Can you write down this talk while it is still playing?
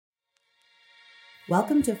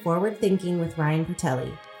Welcome to Forward Thinking with Ryan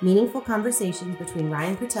Pertelli, meaningful conversations between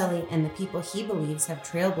Ryan Pertelli and the people he believes have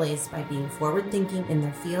trailblazed by being forward-thinking in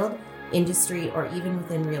their field, industry, or even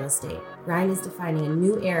within real estate. Ryan is defining a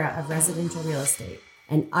new era of residential real estate.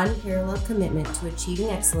 An unparalleled commitment to achieving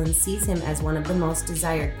excellence sees him as one of the most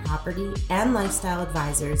desired property and lifestyle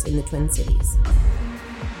advisors in the Twin Cities.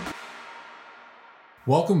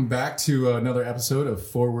 Welcome back to another episode of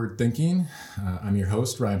Forward Thinking. I'm your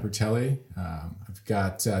host, Ryan Pertelli. I've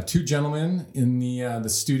got two gentlemen in the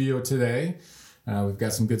studio today. We've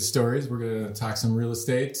got some good stories. We're going to talk some real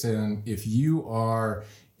estate. And if you are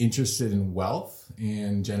interested in wealth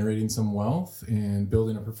and generating some wealth and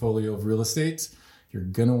building a portfolio of real estate, you're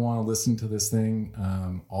going to want to listen to this thing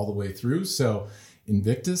all the way through. So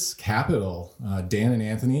Invictus Capital, Dan and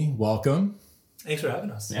Anthony, welcome. Thanks for having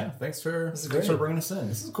us. Yeah, thanks for bringing us in.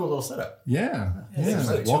 This is a cool little setup. Yeah.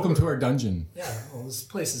 Welcome to our dungeon. Yeah, well, this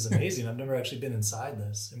place is amazing. I've never actually been inside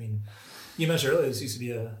this. I mean, you mentioned earlier this used to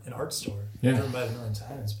be an art store. Yeah. I've driven by it a million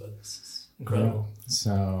times, but it's incredible. Yeah.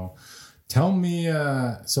 So tell me,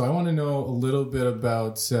 so I want to know a little bit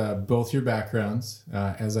about both your backgrounds,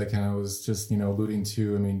 as I kind of was just, alluding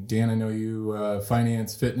to. I mean, Dan, I know you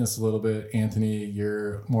finance, fitness a little bit. Anthony,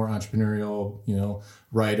 you're more entrepreneurial,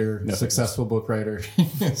 writer, successful book writer.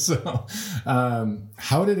 So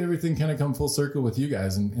how did everything kind of come full circle with you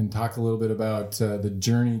guys, and talk a little bit about the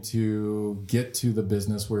journey to get to the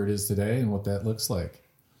business where it is today and what that looks like?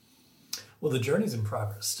 Well, the journey's in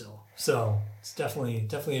progress still. So it's definitely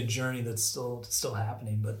a journey that's still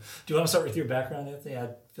happening. But do you want to start with your background, Anthony? I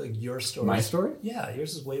feel like your story. My story? Yeah,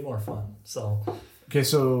 yours is way more fun. So okay,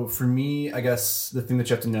 so for me, I guess the thing that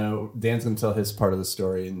you have to know, Dan's going to tell his part of the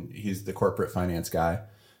story, and he's the corporate finance guy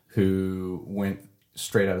who went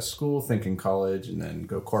straight out of school thinking college and then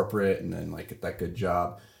go corporate and then get that good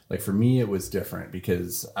job. Like for me, it was different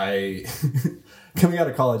because coming out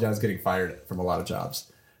of college, I was getting fired from a lot of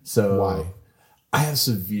jobs. So why? I have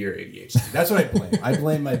severe ADHD. That's what I blame. I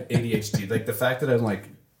blame my ADHD. Like the fact that I'm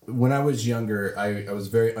when I was younger, I was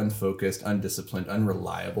very unfocused, undisciplined,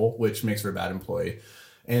 unreliable, which makes for a bad employee.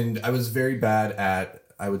 And I was very bad at,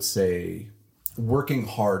 I would say, working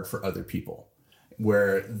hard for other people,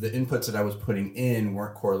 where the inputs that I was putting in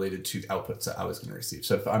weren't correlated to outputs that I was going to receive.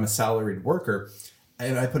 So if I'm a salaried worker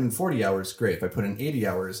and I put in 40 hours, great. If I put in 80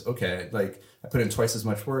 hours, okay. I put in twice as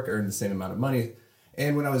much work, earned the same amount of money.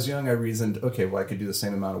 And when I was young, I reasoned, okay, well, I could do the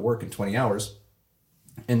same amount of work in 20 hours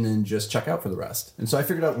and then just check out for the rest. And so I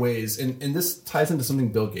figured out ways, and this ties into something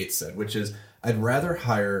Bill Gates said, which is I'd rather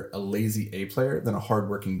hire a lazy A player than a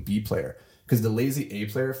hardworking B player, because the lazy A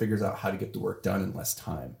player figures out how to get the work done in less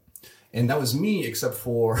time. And that was me, except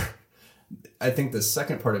for I think the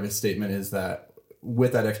second part of his statement is that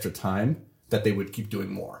with that extra time, that they would keep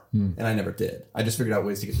doing more. And I never did. I just figured out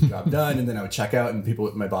ways to get the job done. And then I would check out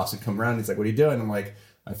and my boss would come around and he's like, what are you doing? And I'm like,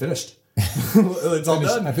 I finished. It's all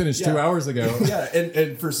done. I finished 2 hours ago. Yeah.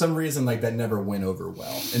 And for some reason, that never went over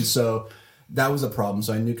well. And so that was a problem.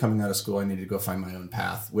 So I knew coming out of school, I needed to go find my own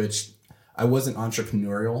path, which I wasn't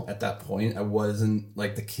entrepreneurial at that point. I wasn't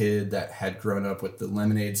like the kid that had grown up with the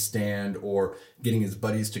lemonade stand or getting his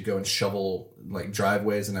buddies to go and shovel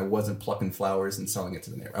driveways, and I wasn't plucking flowers and selling it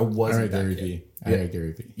to the neighbor. I wasn't that kid. I had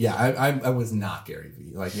Gary Vee. Yeah, I was not Gary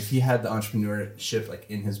Vee. If he had the entrepreneurship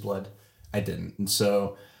in his blood, I didn't. And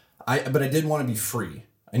so but I did want to be free.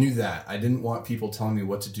 I knew that. I didn't want people telling me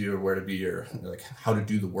what to do or where to be or how to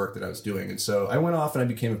do the work that I was doing. And so I went off and I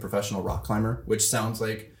became a professional rock climber, which sounds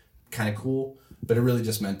kind of cool, but it really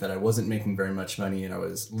just meant that I wasn't making very much money and I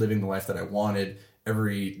was living the life that I wanted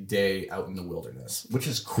every day out in the wilderness, which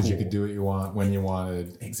is cool. Because you could do what you want when you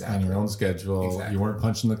wanted, exactly, on your own schedule. Exactly. You weren't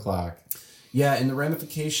punching the clock. Yeah, and the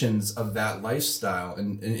ramifications of that lifestyle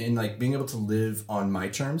and being able to live on my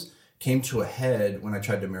terms came to a head when I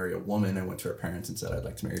tried to marry a woman. I went to her parents and said, I'd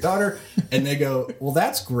like to marry your daughter. And they go, well,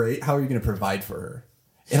 that's great. How are you going to provide for her?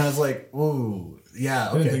 And I was like, ooh, yeah,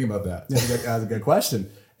 okay. I didn't think about that. That was a good question.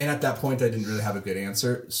 And at that point, I didn't really have a good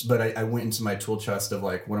answer. But I went into my tool chest of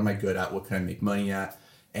what am I good at? What can I make money at?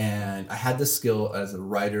 And I had this skill as a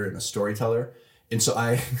writer and a storyteller. And so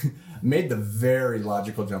I made the very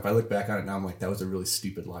logical jump. I look back on it now, I'm like, that was a really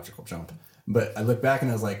stupid logical jump. But I look back and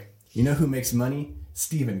I was like, you know who makes money?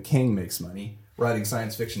 Stephen King makes money writing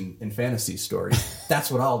science fiction and fantasy stories. That's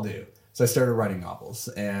what I'll do. So I started writing novels.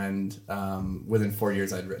 And within 4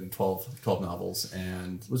 years, I'd written 12 novels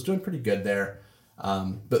and was doing pretty good there.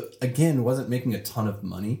 But again, wasn't making a ton of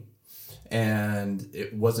money, and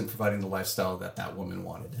it wasn't providing the lifestyle that woman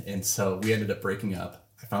wanted. And so we ended up breaking up.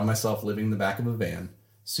 I found myself living in the back of a van,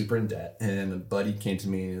 super in debt. And a buddy came to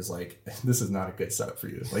me and was like, this is not a good setup for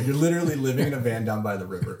you. Like, you're literally living in a van down by the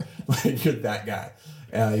river. Like, you're that guy.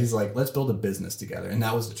 He's like, let's build a business together. And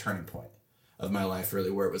that was the turning point of my life,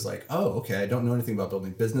 really, where it was like, oh, okay, I don't know anything about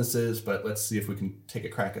building businesses, but let's see if we can take a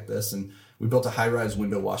crack at this. And we built a high-rise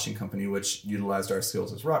window washing company, which utilized our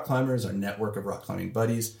skills as rock climbers, our network of rock climbing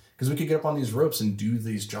buddies, because we could get up on these ropes and do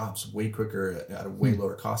these jobs way quicker at a way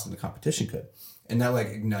lower cost than the competition could. And that like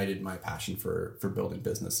ignited my passion for building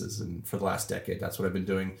businesses. And for the last decade, that's what I've been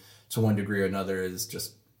doing to one degree or another, is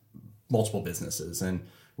just multiple businesses. And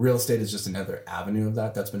real estate is just another avenue of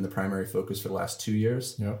that. That's been the primary focus for the last 2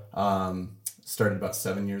 years. Yep. Started about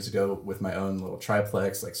 7 years ago with my own little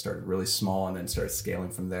triplex, like started really small and then started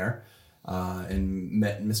scaling from there. And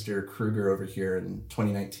met Mr. Krueger over here in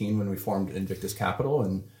 2019 when we formed Invictus Capital.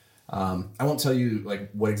 And I won't tell you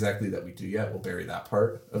like what exactly that we do yet. We'll bury that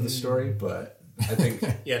part of the story, but I think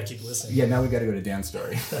yeah, keep listening. Yeah, now we got to go to Dan's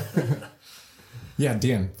story. Yeah,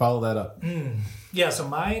 Dan, follow that up. Yeah, so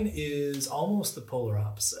mine is almost the polar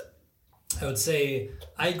opposite. I would say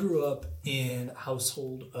I grew up in a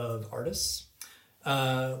household of artists,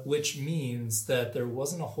 which means that there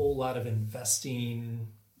wasn't a whole lot of investing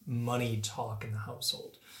money talk in the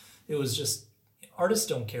household. It was just, artists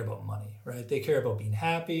don't care about money, right? They care about being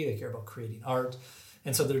happy, they care about creating art.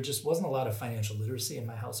 And so there just wasn't a lot of financial literacy in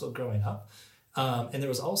my household growing up. And there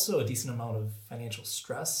was also a decent amount of financial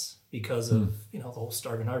stress because of, the whole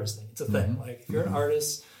starving artist thing. It's a thing. Like if you're an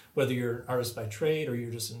artist, whether you're an artist by trade or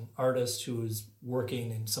you're just an artist who is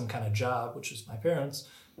working in some kind of job, which is my parents,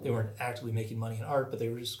 they weren't actively making money in art, but they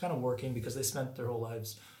were just kind of working because they spent their whole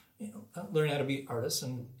lives, learning how to be artists.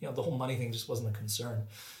 And, the whole money thing just wasn't a concern.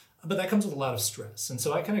 But that comes with a lot of stress. And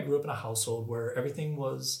so I kind of grew up in a household where everything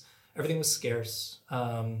was scarce.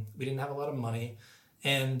 We didn't have a lot of money.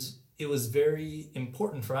 And it was very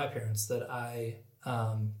important for my parents that I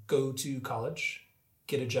go to college,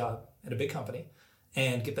 get a job at a big company,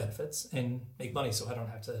 and get benefits and make money so I don't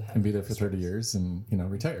have to have... And be there for 30 years and,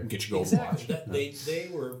 retire. Get your golden watch. They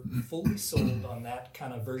were fully sold on that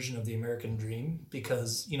kind of version of the American dream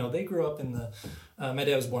because, they grew up in the... my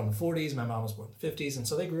dad was born in the 40s, my mom was born in the 50s, and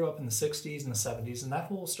so they grew up in the 60s and the 70s, and that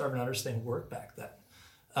whole starving artist thing worked back then.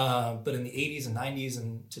 But in the 80s and 90s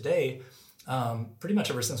and today, pretty much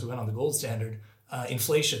ever since we went on the gold standard,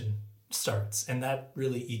 inflation starts, and that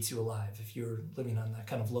really eats you alive if you're living on that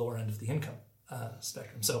kind of lower end of the income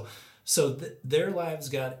spectrum. So their lives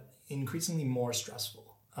got increasingly more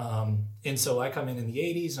stressful. And so I come in the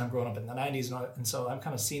 80s and I'm growing up in the 90s. And so I'm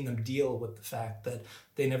kind of seeing them deal with the fact that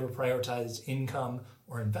they never prioritized income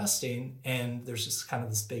or investing. And there's just kind of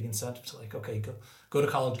this big incentive to like, okay, go to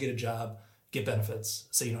college, get a job, get benefits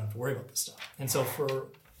so you don't have to worry about this stuff. And so for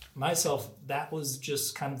myself, that was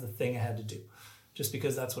just kind of the thing I had to do just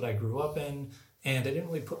because that's what I grew up in. And I didn't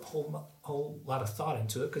really put a whole lot of thought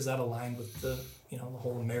into it because that aligned with the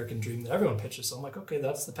whole American dream that everyone pitches. So I'm like, okay,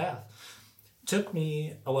 that's the path. It took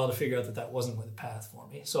me a while to figure out that wasn't the path for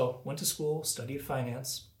me. So went to school, studied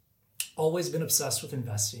finance, always been obsessed with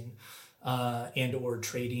investing and or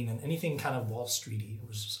trading and anything kind of Wall Streety. It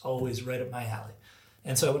was just always right up my alley.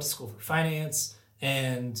 And so I went to school for finance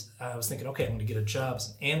and I was thinking, okay, I'm going to get a job as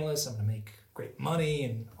an analyst. I'm going to make great money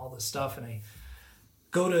and all this stuff. And I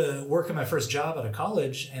go to work at my first job out of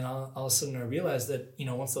college, and all of a sudden I realized that,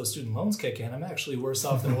 once those student loans kick in, I'm actually worse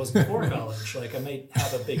off than I was before college. Like I might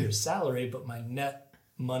have a bigger salary, but my net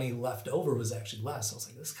money left over was actually less. I was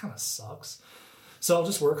like, this kind of sucks. So I'll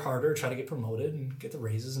just work harder, try to get promoted and get the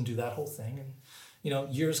raises and do that whole thing.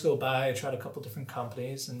 And, years go by, I tried a couple different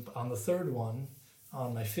companies, and on the third one,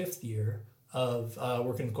 on my fifth year of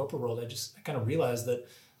working in the corporate world, I kind of realized that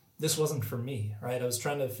this wasn't for me, right? I was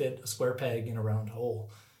trying to fit a square peg in a round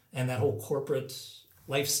hole. And that whole corporate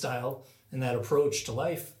lifestyle and that approach to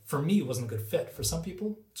life, for me, wasn't a good fit. For some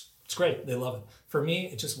people, it's great. They love it. For me,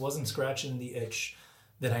 it just wasn't scratching the itch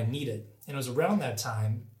that I needed. And it was around that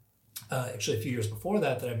time, actually a few years before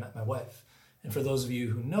that I met my wife. And for those of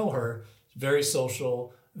you who know her, very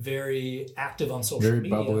social, very active on social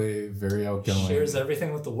media. Very bubbly, very outgoing. Shares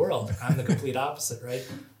everything with the world. I'm the complete opposite, right?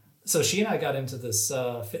 So she and I got into this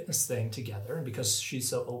fitness thing together, and because she's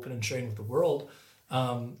so open and sharing with the world,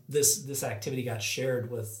 this activity got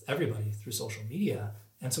shared with everybody through social media,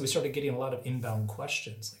 and so we started getting a lot of inbound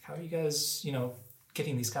questions, like, "How are you guys,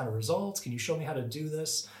 getting these kind of results? Can you show me how to do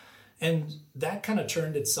this?" And that kind of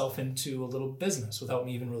turned itself into a little business without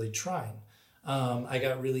me even really trying. I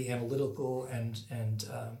got really analytical and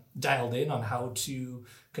dialed in on how to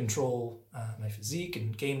control my physique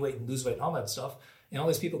and gain weight and lose weight and all that stuff. And all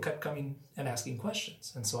these people kept coming and asking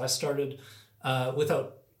questions. And so I started,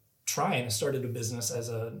 without trying, I started a business as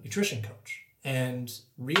a nutrition coach. and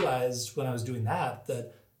realized when I was doing that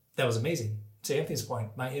was amazing. To Anthony's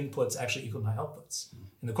point, my inputs actually equaled my outputs.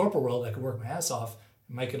 In the corporate world, I could work my ass off,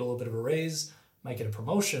 might get a little bit of a raise, might get a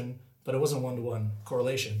promotion, but it wasn't a one-to-one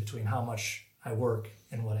correlation between how much I work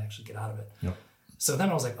and what I actually get out of it. Yep. So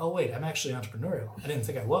then I was like, oh wait, I'm actually entrepreneurial. I didn't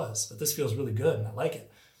think I was, but this feels really good and I like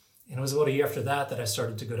it. And it was about a year after that I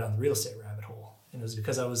started to go down the real estate rabbit hole. And it was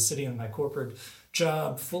because I was sitting in my corporate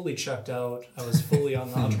job, fully checked out. I was fully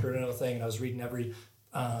on the entrepreneurial thing, and I was reading every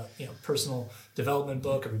personal development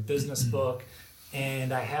book, every business book.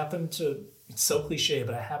 And I happened to, it's so cliche,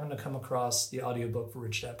 but I happened to come across the audiobook for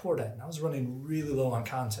Rich Dad Poor Dad. And I was running really low on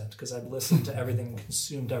content because I'd listened to everything and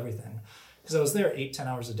consumed everything. Because I was there 8-10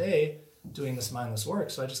 hours a day doing this mindless work.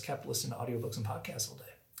 So I just kept listening to audiobooks and podcasts all day.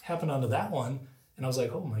 Happened onto that one, and I was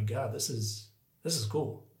like, oh my God, this is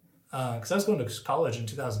cool. Because I was going to college in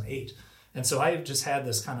 2008. And so I just had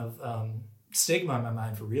this kind of stigma in my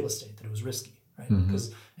mind for real estate, that it was risky. Right?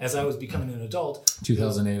 Because as I was becoming an adult,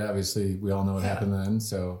 2008, obviously, we all know what happened then.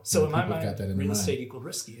 So in my mind, real estate equaled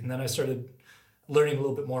risky. And then I started learning a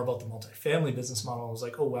little bit more about the multifamily business model. I was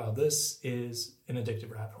like, oh, wow, this is an addictive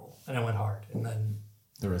rabbit hole. And I went hard. And then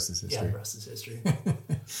the rest is history. Yeah, the rest is history.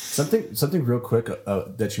 Something real quick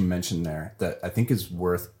that you mentioned there that I think is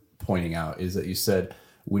worth pointing out is that you said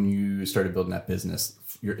when you started building that business,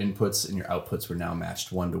 your inputs and your outputs were now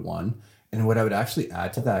matched 1-to-1. And what I would actually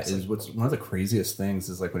add to that is what's one of the craziest things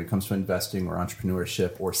is like when it comes to investing or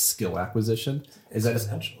entrepreneurship or skill acquisition is that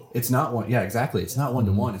it's not one. Yeah, exactly. It's not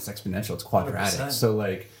 1-to-1. It's exponential. It's quadratic. 100%. So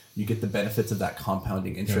like you get the benefits of that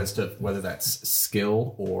compounding interest of whether that's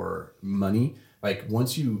skill or money. Like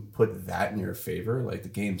once you put that in your favor, like the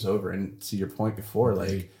game's over. And to your point before,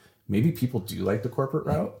 like maybe people do like the corporate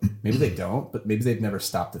route. Maybe they don't, but maybe they've never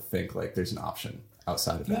stopped to think like there's an option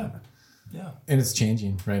outside of that. Yeah. And it's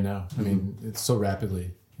changing right now. I mean, it's so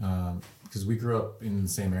rapidly because we grew up in the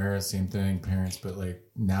same era, same thing, parents, but like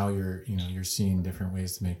now you're seeing different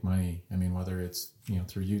ways to make money. I mean, whether it's,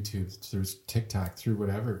 through YouTube, through TikTok, through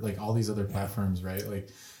whatever, like all these other platforms, right? Like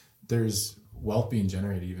there's wealth being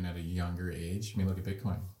generated even at a younger age. I mean, look at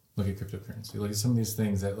Bitcoin, look at cryptocurrency, look at some of these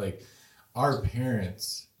things that like our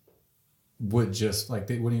parents would just like,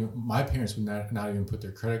 they wouldn't even, my parents would not even put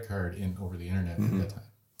their credit card in over the internet at that time.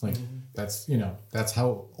 Like that's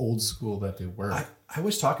how old school that they were. I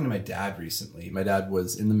was talking to my dad recently. My dad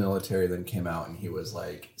was in the military, then came out, and he was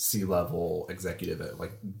like C-level executive at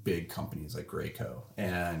like big companies like Graco.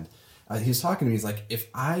 And he was talking to me. He's like, if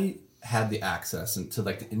I had the access to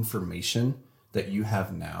like the information that you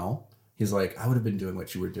have now, he's like, I would have been doing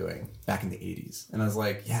what you were doing back in the 80s. And I was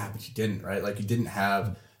like, yeah, but you didn't, right? Like you didn't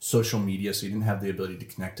have social media, so you didn't have the ability to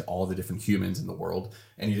connect to all the different humans in the world,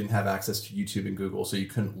 and you didn't have access to YouTube and Google, so you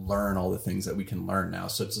couldn't learn all the things that we can learn now.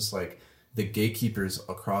 So it's just like the gatekeepers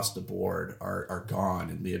across the board are gone,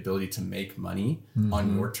 and the ability to make money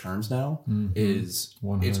on your terms now is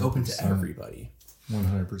 100%. It's open to everybody.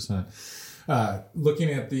 100%. Looking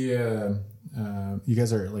at the you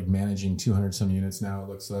guys are like managing 200 some units now. It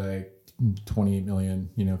looks like 28 million,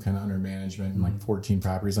 kind of under management and like 14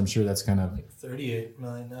 properties. I'm sure that's kind of like 38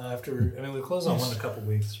 million now after, we closed on one in a couple of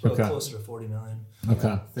weeks. Probably closer to 40 million.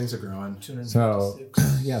 Okay. Things are growing.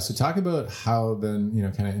 So talk about how then,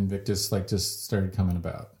 kind of Invictus like just started coming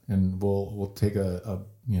about, and we'll take a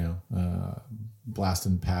blast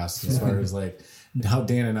and pass as far as like how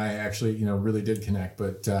Dan and I actually, really did connect.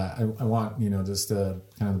 But I want, just kind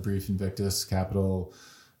of the brief Invictus Capital,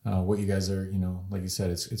 what you guys are, like you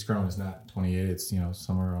said, it's grown. It's not 28. It's,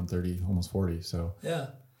 somewhere around 30, almost 40. So yeah.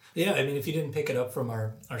 If you didn't pick it up from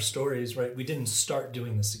our stories, right? We didn't start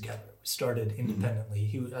doing this together. We started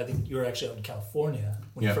independently. I think you were actually out in California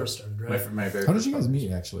when you first started, right? How did you guys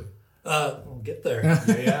meet actually? We'll get there.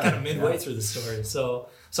 Kind of midway through the story. So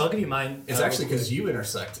I'll give you mine. It's actually because you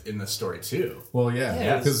intersect in this story too. Well,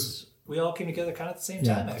 yeah, because we all came together kind of at the same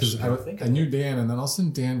time. Actually, I knew Dan, and then all of a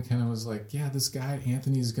sudden Dan kind of was like, "Yeah, this guy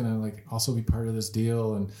Anthony's gonna like also be part of this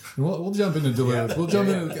deal," and we'll jump into Duluth. We'll jump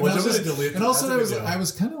into Duluth. And also I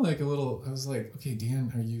was kind of like I was like, "Okay,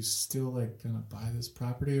 Dan, are you still like gonna buy this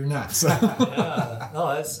property or not?" So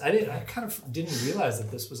I kind of didn't realize that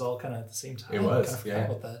this was all kind of at the same time. It was. I kind of forgot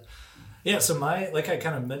about that. Yeah, so like I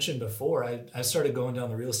kind of mentioned before, I started going down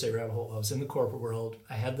the real estate rabbit hole. I was in the corporate world.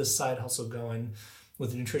 I had this side hustle going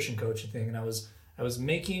with the nutrition coaching thing, and I was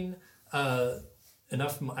making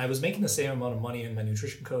enough. I was making the same amount of money in my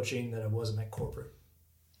nutrition coaching that I was in my corporate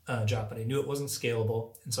job, but I knew it wasn't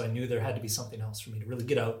scalable, and so I knew there had to be something else for me to really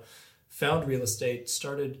get out. Found real estate,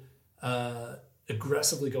 started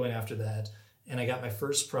aggressively going after that, and I got my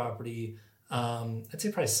first property. I'd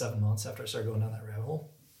say probably 7 months after I started going down that rabbit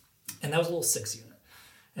hole. And that was a little 6 unit.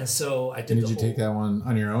 And so I did. And did you take that one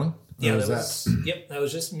on your own? Yeah, that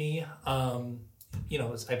was just me.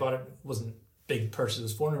 I bought it, wasn't a big purchase. It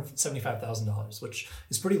was $475,000, which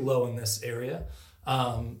is pretty low in this area.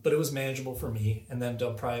 But it was manageable for me, and then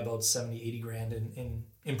dumped probably about 70, 80 grand in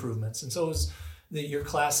improvements. And so it was your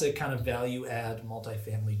classic kind of value add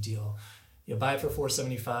multifamily deal. You buy it for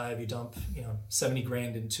 $475, you dump 70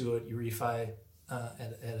 grand into it, you refi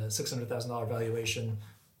at a $600,000 valuation,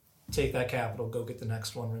 take that capital, go get the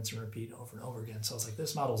next one, rinse and repeat over and over again. So I was like,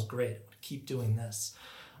 this model is great. I'm gonna keep doing this.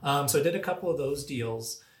 So I did a couple of those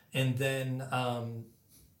deals, and then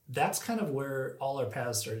that's kind of where all our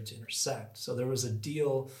paths started to intersect. So there was a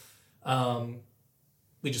deal,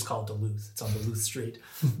 we just call it Duluth. It's on Duluth Street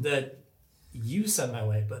that you sent my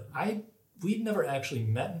way, but we'd never actually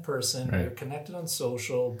met in person. Right. We were connected on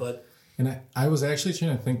social, but... And I was actually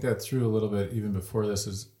trying to think that through a little bit even before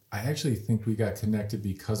this. I actually think we got connected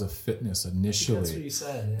because of fitness initially. That's what you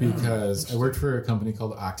said. Yeah. Because I worked for a company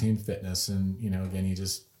called Octane Fitness, and again, you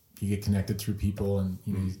get connected through people, and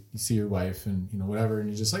you see your wife and whatever, and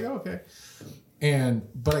you're just like, oh, okay.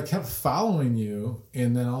 But I kept following you,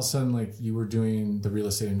 and then all of a sudden, you were doing the real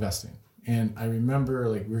estate investing. And I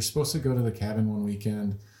remember we were supposed to go to the cabin one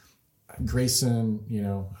weekend. Grayson,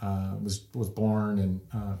 was born, and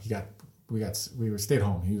we were stayed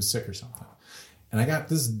home. He was sick or something. And I got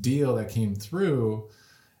this deal that came through,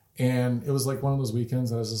 and it was one of those weekends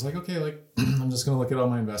that I was just like, okay, I'm just going to look at all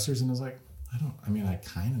my investors. And I was like, I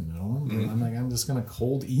kind of know them, but I'm just going to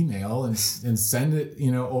cold email and send it,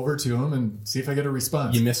 over to him and see if I get a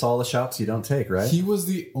response. You miss all the shots you don't take, right? He was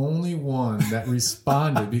the only one that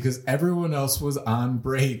responded because everyone else was on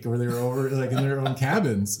break, or they were over in their own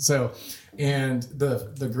cabins. So, and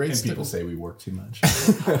the great and people say we work too much.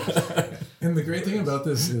 And the great thing about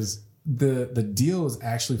this is the deal was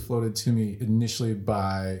actually floated to me initially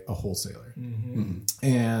by a wholesaler.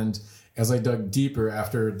 And as I dug deeper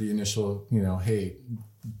after the initial, hey,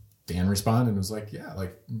 Dan responded and was like, yeah,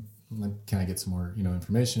 can I get some more,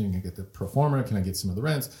 information? Can I get the pro forma? Can I get some of the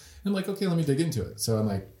rents? And okay, let me dig into it. So I'm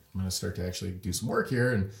like, I'm going to start to actually do some work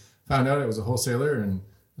here, and found out it was a wholesaler, and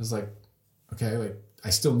I was like, okay, I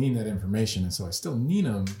still need that information. And so I still need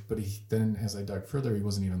him, but then as I dug further, he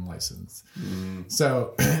wasn't even licensed.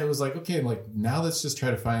 So it was like, okay, now let's just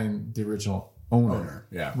try to find the original owner.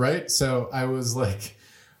 Yeah. Right. So I was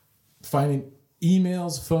finding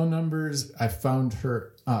emails, phone numbers. I found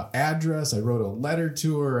her address. I wrote a letter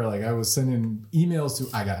to her. I was sending emails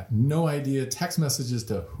to, I got no idea, text messages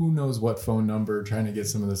to who knows what phone number, trying to get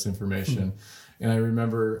some of this information. And I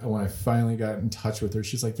remember when I finally got in touch with her,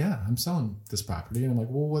 she's like, yeah, I'm selling this property. And I'm like,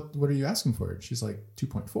 well, what are you asking for it? She's like,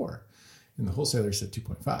 2.4. And the wholesaler said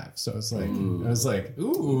 2.5. So it's I was like,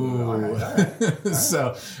 ooh. All right.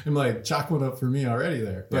 So I'm chalk one up for me already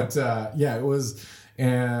there. But it was,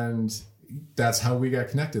 and that's how we got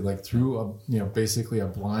connected, through basically a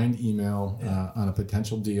blind email on a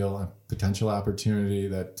potential deal, a potential opportunity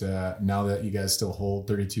that now that you guys still hold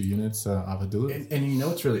 32 units off of Duluth. And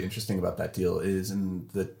what's really interesting about that deal is in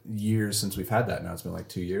the years since we've had that, now it's been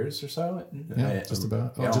 2 years or so. Yeah, just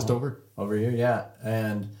about. Just over a year. Yeah.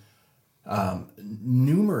 And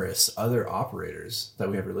numerous other operators that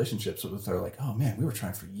we have relationships with are like, oh man, we were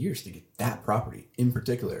trying for years to get that property in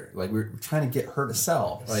particular. We were trying to get her to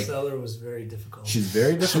sell. The seller was very difficult. She's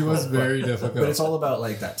very difficult. She was very difficult. But it's all about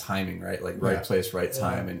that timing, right? Right place, right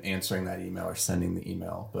time, and answering that email or sending the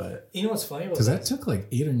email. But what's funny about because that took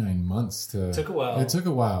 8 or 9 months to. It took a while. It took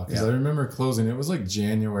a while because I remember closing. It was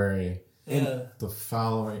January. Yeah. The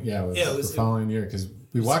following. Yeah, it was the following year because.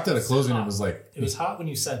 We walked out of closing. It was it was hot when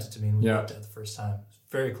you sent it to me and we looked at it the first time. It was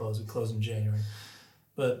very close. We closed in January.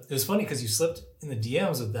 But it was funny because you slipped in the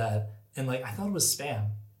DMs with that. And I thought it was spam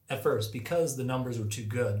at first because the numbers were too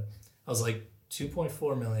good. I was like,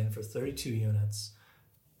 2.4 million for 32 units.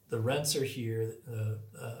 The rents are here.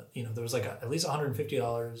 There was at least $150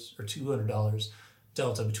 or $200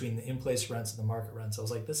 delta between the in-place rents and the market rents. I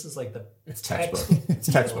was like, this is it's textbook.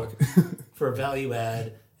 It's textbook for a value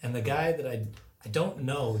add. And the guy that I don't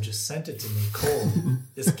know just sent it to me cold.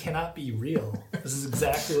 This cannot be real. This is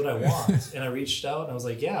exactly what I want. And I reached out and I was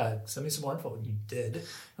like, yeah, send me some more info. And you did.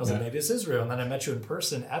 I was like, maybe this is real. And then I met you in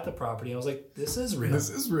person at the property. And I was like, this is real. This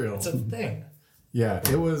is real. It's a thing. Yeah,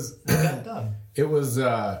 it was. It got done. It was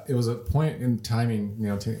a point in timing.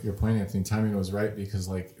 To your point, Anthony, timing was right because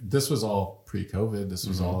this was all pre-COVID. This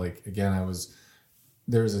was all again.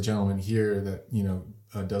 There was a gentleman here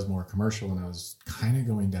that does more commercial, and I was kind of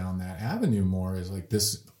going down that avenue more. Is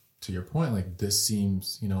this, to your point, this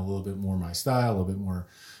seems a little bit more my style, a little bit more.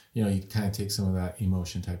 You kind of take some of that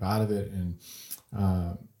emotion type out of it, and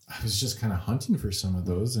I was just kind of hunting for some of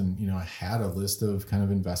those. And, you know, I had a list of kind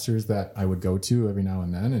of investors that I would go to every now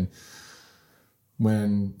and then. And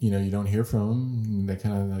when, you know, you don't hear from them, they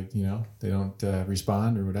kind of like, you know, they don't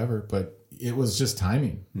respond or whatever. But it was just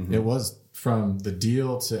timing. Mm-hmm. It was from the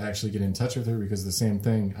deal to actually get in touch with her, because the same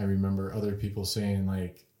thing, I remember other people saying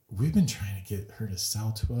like, we've been trying to get her to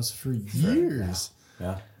sell to us for years.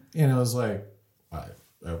 Yeah. And I was like,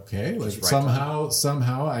 okay, like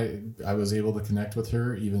somehow I was able to connect with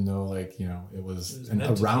her, even though like, you know, it was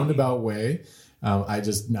a roundabout way.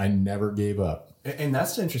 I never gave up. And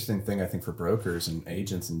that's the interesting thing, I think, for brokers and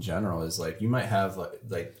agents in general, is like you might have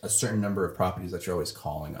like a certain number of properties that you're always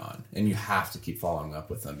calling on, and you have to keep following up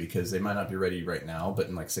with them because they might not be ready right now, but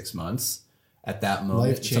in like 6 months, at that moment,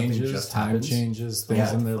 life changes, time changes,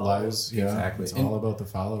 things in their lives. Yeah, exactly. It's all about the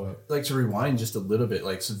follow up. Like, to rewind just a little bit,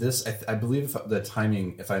 like, so this, I believe the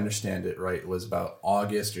timing, if I understand it right, was about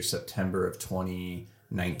August or September of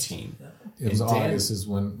 2019. It was August is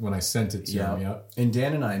when I sent it to him. Yep. And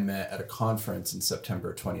Dan and I met at a conference in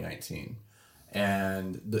September of 2019.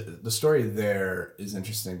 And the story there is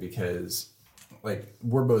interesting because, like,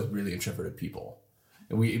 we're both really introverted people.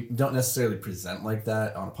 And we don't necessarily present like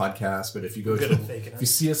that on a podcast, but if you if you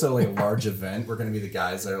see us at like a large event, we're going to be the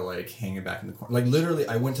guys that are like hanging back in the corner. Like, literally,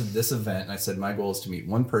 I went to this event and I said, my goal is to meet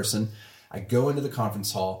one person. I go into the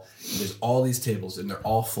conference hall and there's all these tables and they're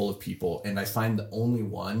all full of people. And I find the only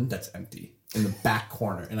one that's empty in the back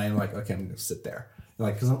corner. And I'm like, okay, I'm going to sit there.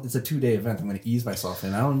 Like, because it's a 2-day event, I'm going to ease myself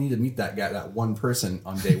in. I don't need to meet that guy, that one person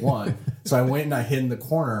on day one. So I went and I hid in the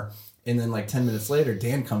corner. And then like 10 minutes later,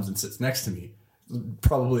 Dan comes and sits next to me.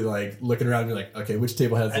 Probably like looking around and be like, okay, which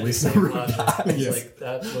table has the least number of guys? Yes. Like,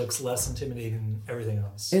 that looks less intimidating than everything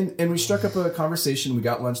else. And we struck up a conversation. We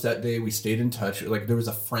got lunch that day. We stayed in touch. Like, there was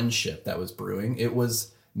a friendship that was brewing. It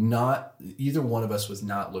was not, either one of us was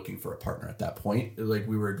not looking for a partner at that point. Like,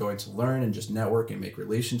 we were going to learn and just network and make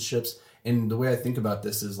relationships. And the way I think about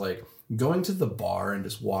this is like going to the bar and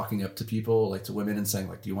just walking up to people, like to women, and saying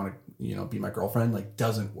like, do you want to, you know, be my girlfriend? Like,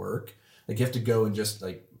 doesn't work. Like, you have to go and just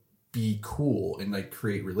like be cool and like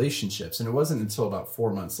create relationships. And it wasn't until about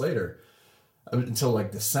 4 months later, until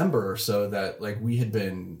like December or so, that like we had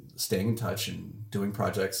been staying in touch and doing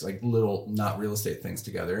projects, like little not real estate things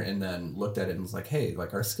together, and then looked at it and was like, hey,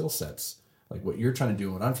 like our skill sets, like what you're trying to do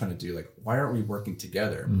and what I'm trying to do, like why aren't we working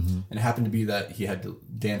together? Mm-hmm. And it happened to be that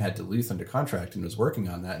Dan had Duluth under contract and was working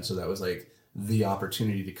on that, and so that was like the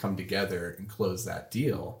opportunity to come together and close that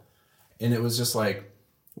deal. And it was just like,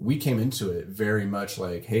 we came into it very much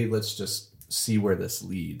like, hey, let's just see where this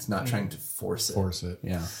leads, not trying to force it.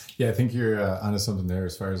 Yeah. I think you're onto something there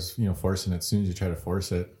as far as, you know, forcing it. As soon as you try to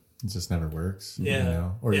force it, it just never works. Yeah. You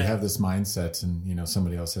know? Or you have this mindset and, you know,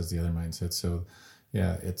 somebody else has the other mindset. So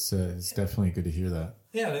yeah, it's definitely good to hear that.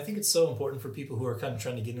 Yeah. And I think it's so important for people who are kind of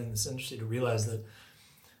trying to get in this industry to realize that,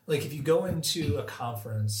 like, if you go into a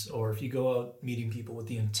conference or if you go out meeting people with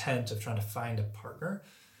the intent of trying to find a partner,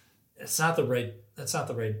 that's not the right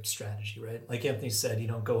strategy, right? Like Anthony said, you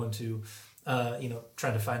don't go into,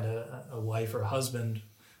 trying to find a wife or a husband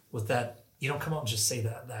with that. You don't come out and just say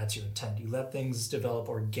that that's your intent. You let things develop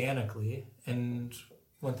organically, and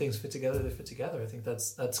when things fit together, they fit together. I think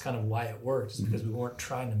that's kind of why it worked, is because we weren't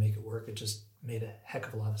trying to make it work. It just made a heck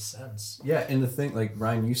of a lot of sense. Yeah, and the thing, like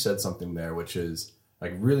Ryan, you said something there, which is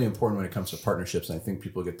like really important when it comes to partnerships, and I think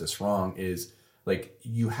people get this wrong, is like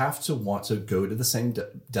you have to want to go to the same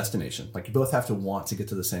destination. Like, you both have to want to get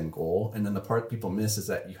to the same goal. And then the part people miss is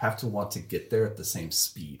that you have to want to get there at the same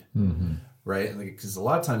speed, right? Because a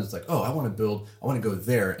lot of times it's like, oh, I want to go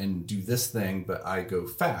there and do this thing, but I go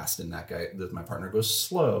fast and my partner goes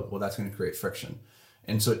slow. Well, that's going to create friction.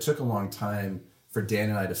 And so it took a long time for Dan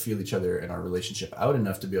and I to feel each other and our relationship out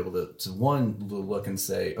enough to be able to look and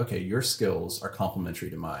say, okay, your skills are complementary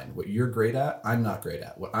to mine. What you're great at, I'm not great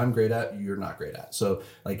at. What I'm great at, you're not great at. So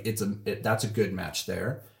like that's a good match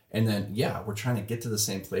there. And then, yeah, we're trying to get to the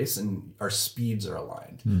same place and our speeds are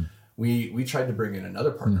aligned. We tried to bring in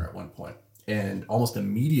another partner at one point, and almost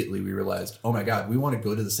immediately we realized, oh my God, we want to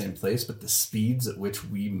go to the same place, but the speeds at which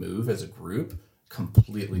we move as a group,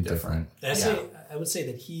 completely different. I would say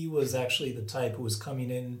that he was actually the type who was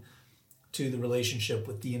coming in to the relationship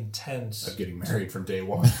with the intent of getting married from day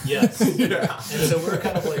one. Yes. Yeah. And so we're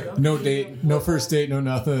kind of like, okay, no date, no first date, no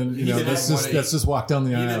nothing. You know, let's just walk down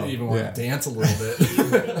the aisle. He didn't even want to dance a little bit.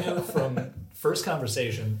 He knew from first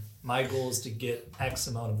conversation, my goal is to get X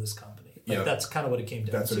amount of this company. Like, that's kind of what it came down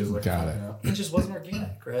to. That's what he was looking for. It just wasn't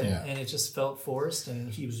organic, right? Yeah. And it just felt forced,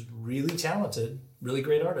 and he was really talented, really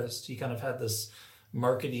great artist. He kind of had this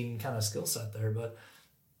marketing kind of skill set there, but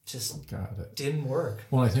just Got it. didn't work.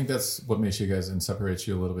 Well, I think that's what makes you guys and separates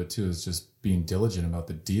you a little bit too, is just being diligent about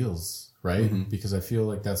the deals, right? Mm-hmm. Because I feel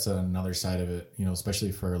like that's another side of it,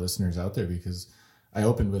 especially for our listeners out there, because I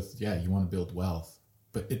opened with, you want to build wealth,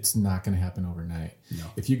 but it's not going to happen overnight. No.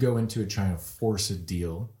 If you go into it trying to force a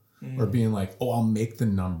deal or being like, oh, I'll make the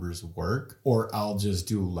numbers work, or I'll just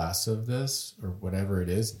do less of this or whatever it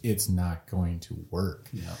is, it's not going to work.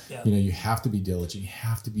 Yeah. You have to be diligent. You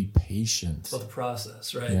have to be patient. It's about the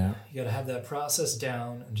process, right? Yeah. You got to have that process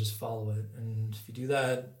down and just follow it. And if you do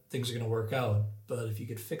that, things are going to work out. But if you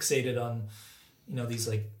get fixated on, these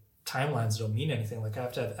like timelines don't mean anything. Like I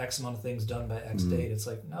have to have X amount of things done by X date. It's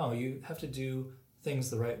like, no, you have to do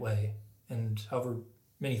things the right way. And however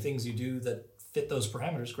many things you do that fit those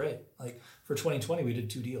parameters, great. Like for 2020, we did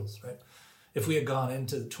 2 deals, right? If we had gone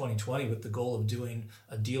into 2020 with the goal of doing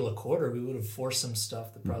a deal a quarter, we would have forced some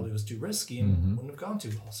stuff that probably was too risky and wouldn't have gone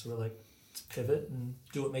too well. So we're like, let's pivot and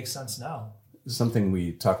do what makes sense now. Something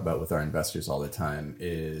we talk about with our investors all the time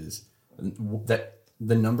is that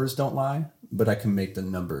the numbers don't lie, but I can make the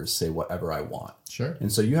numbers say whatever I want. Sure. And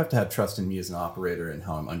so you have to have trust in me as an operator and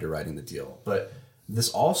how I'm underwriting the deal. But this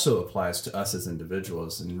also applies to us as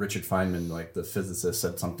individuals. And Richard Feynman, like the physicist,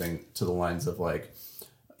 said something to the lines of like,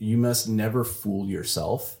 you must never fool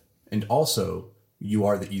yourself. And also, you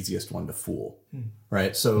are the easiest one to fool.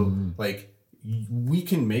 Right? So like we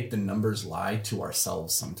can make the numbers lie to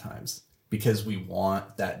ourselves sometimes because we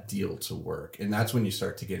want that deal to work. And that's when you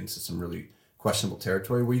start to get into some really questionable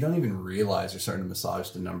territory where you don't even realize you're starting to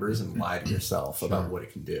massage the numbers and lie to yourself about what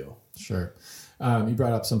it can do. Sure. You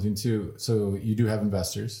brought up something too. So you do have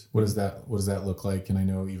investors. What does that look like? And I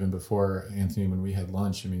know even before, Anthony, when we had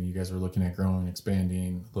lunch, I mean, you guys were looking at growing,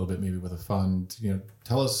 expanding a little bit, maybe with a fund.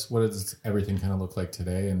 Tell us, what does everything kind of look like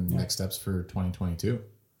today and next steps for 2022?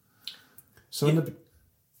 So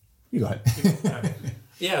you go ahead.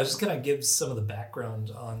 Yeah, I was just kind of give some of the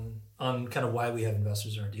background on kind of why we have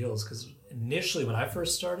investors in our deals. Because initially when I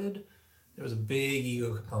first started, there was a big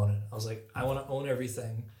ego component. I was like, I want to own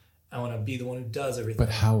everything. I want to be the one who does everything.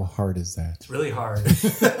 But how hard is that? It's really hard and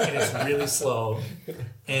it's really slow.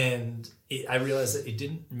 And I realized that it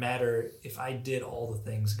didn't matter if I did all the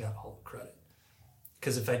things and got all the credit.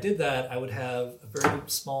 Because if I did that, I would have a very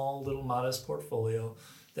small, little, modest portfolio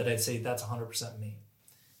that I'd say that's 100% me.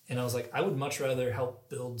 And I was like, I would much rather help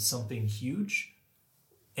build something huge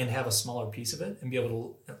and have a smaller piece of it and be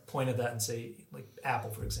able to point at that and say, like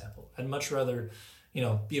Apple, for example. I'd much rather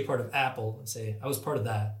be a part of Apple and say, I was part of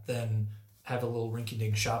that, than have a little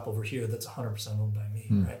rinky-dink shop over here that's 100% owned by me,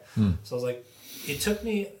 right? So I was like, it took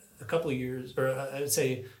me a couple of years, or I would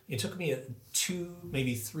say it took me 2,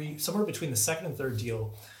 maybe 3, somewhere between the second and third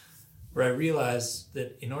deal, where I realized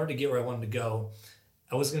that in order to get where I wanted to go,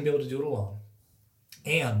 I wasn't going to be able to do it alone.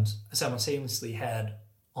 And I simultaneously had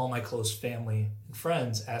all my close family and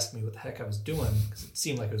friends ask me what the heck I was doing, because it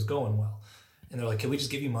seemed like it was going well. And they're like, can we just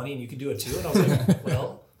give you money and you can do it too? And I was like,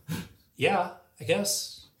 well, yeah, I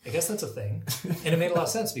guess that's a thing. And it made a lot of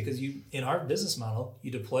sense because in our business model,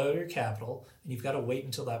 you deploy all your capital and you've got to wait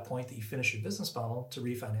until that point that you finish your business model to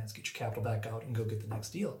refinance, get your capital back out and go get the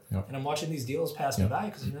next deal. Yep. And I'm watching these deals pass me by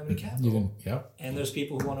because I didn't have any capital. And there's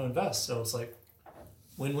people who want to invest. So it's like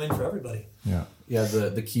win-win for everybody. Yeah,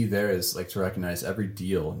 the key there is like to recognize every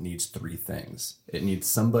deal needs 3 things. It needs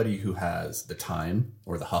somebody who has the time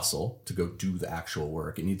or the hustle to go do the actual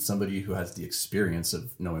work. It needs somebody who has the experience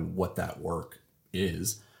of knowing what that work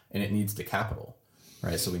is, and it needs the capital,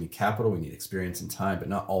 right? So we need capital, we need experience and time, but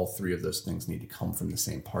not all 3 of those things need to come from the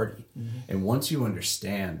same party. And once you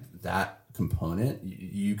understand that component,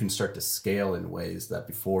 you can start to scale in ways that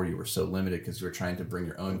before you were so limited because you were trying to bring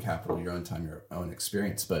your own capital, your own time, your own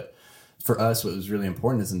experience. But for us, what was really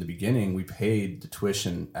important is in the beginning, we paid the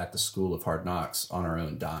tuition at the School of Hard Knocks on our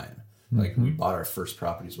own dime. Like we bought our first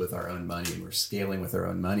properties with our own money and we're scaling with our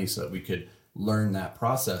own money so that we could learn that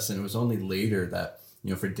process. And it was only later that,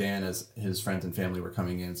 for Dan, as his friends and family were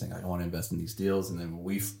coming in saying, I want to invest in these deals. And then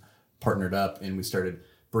we partnered up and we started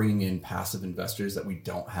bringing in passive investors that we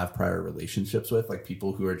don't have prior relationships with, like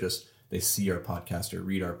people who are just, they see our podcast or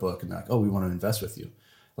read our book and they're like, oh, we want to invest with you.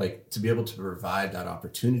 Like to be able to provide that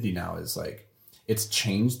opportunity now is like, it's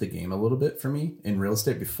changed the game a little bit for me in real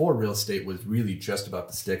estate. Before, real estate was really just about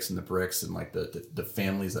the sticks and the bricks and like the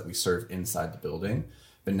families that we serve inside the building.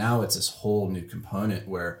 But now it's this whole new component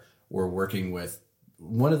where we're working with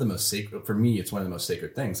one of the most sacred, for me, it's one of the most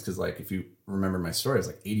sacred things. Cause like, if you remember my story, it's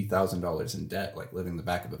like $80,000 in debt, like living in the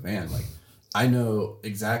back of a van. Like I know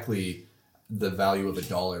exactly the value of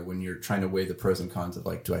 $1 when you're trying to weigh the pros and cons of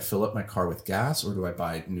like, do I fill up my car with gas or do I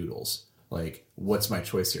buy noodles? Like, what's my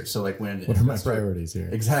choice here? So like when what are my priorities here?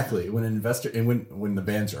 Exactly. When an investor, and when the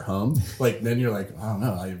bands are home, like then you're like, I don't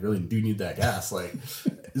know, I really do need that gas. Like,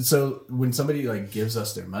 so when somebody like gives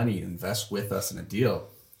us their money, invests with us in a deal,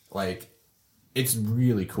 like it's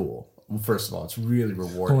really cool. First of all, it's really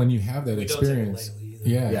rewarding. Well, and you have that experience.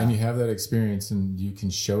 Yeah, Yeah. and you have that experience, and you can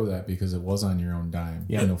show that because it was on your own dime.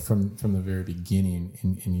 Yeah. You know, from the very beginning,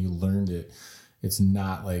 and you learned it. It's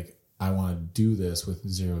not like, I want to do this with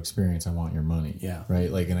zero experience. I want your money. Yeah.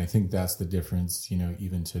 Right. Like, and I think that's the difference, you know,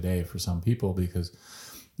 even today for some people, because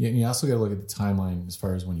you also got to look at the timeline as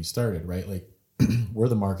far as when you started, right? Like where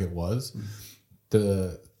the market was,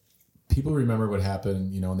 the people remember what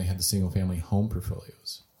happened, you know, when they had the single family home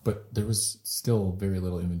portfolios, but there was still very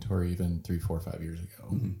little inventory even 3, 4, 5 years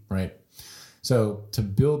ago. Right. So to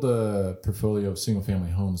build a portfolio of single family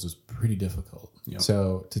homes was pretty difficult. Yep.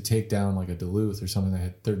 So to take down like a Duluth or something that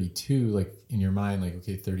had 32, like in your mind, like,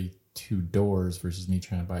 okay, 32 doors versus me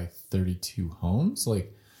trying to buy 32 homes,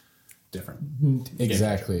 like Different.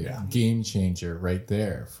 exactly. Yeah. Game changer right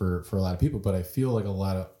there for a lot of people. But I feel like a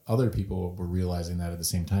lot of other people were realizing that at the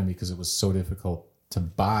same time, because it was so difficult to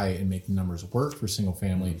buy and make the numbers work for single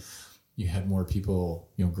family. You had more people,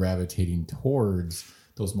 you know, gravitating towards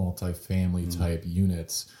those multifamily type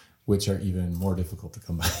units, which are even more difficult to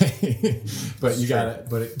come by. But you got to,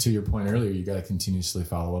 but to your point earlier, you got to continuously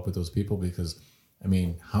follow up with those people, because I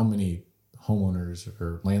mean, how many homeowners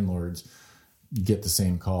or landlords get the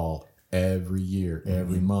same call every year,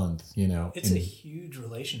 every month, you know? It's a huge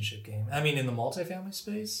relationship game. I mean, in the multifamily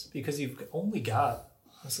space, because you've only got,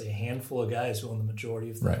 honestly, a handful of guys who own the majority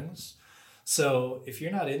of things. Right. So if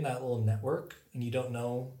you're not in that little network and you don't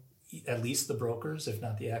know at least the brokers, if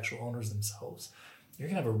not the actual owners themselves, you're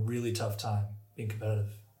going to have a really tough time being competitive,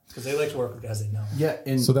 because they like to work with guys they know. Yeah.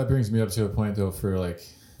 And So that brings me up to a point though, for like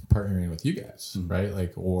partnering with you guys, right?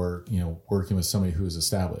 Like, or, you know, working with somebody who is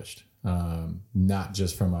established, not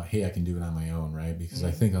just from a, hey, I can do it on my own, right? Because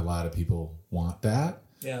I think a lot of people want that,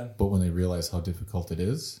 Yeah. but when they realize how difficult it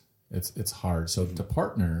is, it's hard. So to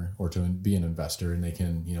partner or to be an investor, and they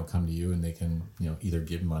can, you know, come to you and they can, you know, either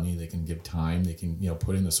give money, they can give time, they can, you know,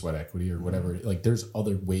 put in the sweat equity or whatever. Like there's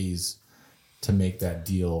other ways to make that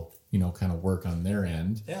deal, you know, kind of work on their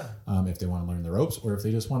end. Yeah. If they want to learn the ropes, or if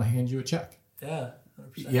they just want to hand you a check. Yeah.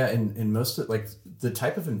 100%. yeah, and most of like the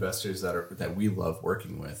type of investors that we love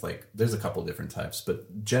working with, like there's a couple different types,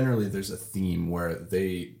 but generally there's a theme where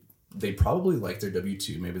they probably like their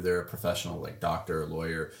W-2. Maybe they're a professional, like doctor or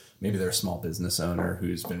lawyer. Maybe they're a small business owner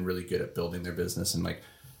who's been really good at building their business and like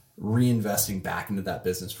reinvesting back into that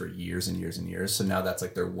business for years and years and years. So now that's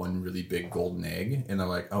like their one really big golden egg. And they're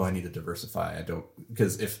like, oh, I need to diversify.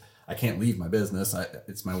 Because if I can't leave my business,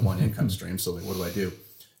 it's my one income stream. So like, what do I do?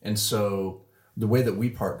 And so the way that we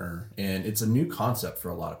partner, and it's a new concept for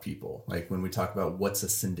a lot of people. Like when we talk about what's a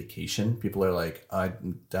syndication, people are like,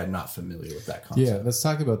 I'm not familiar with that concept. Yeah, let's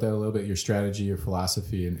talk about that a little bit, your strategy, your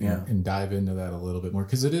philosophy, and dive into that a little bit more,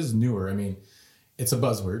 because it is newer. I mean, it's a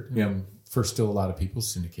buzzword. Yeah. For still a lot of people,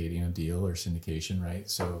 syndicating a deal or syndication, right?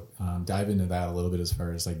 So dive into that a little bit as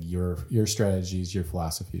far as like your strategies, your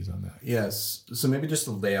philosophies on that. Yes. So maybe just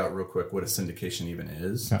to lay out real quick what a syndication even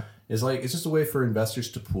is. Okay. Is like, it's just a way for investors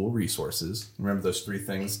to pool resources. Remember those three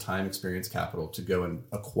things: time, experience, capital, to go and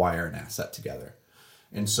acquire an asset together.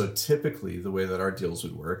 And so typically the way that our deals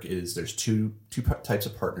would work is there's two types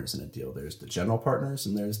of partners in a deal. There's the general partners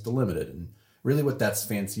and there's the limited. And really what that's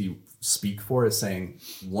fancy speak for is saying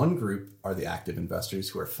one group are the active investors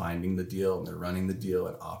who are finding the deal and they're running the deal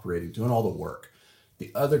and operating, doing all the work.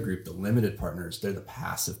 The other group, the limited partners, they're the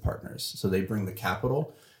passive partners. So they bring the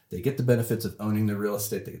capital, they get the benefits of owning the real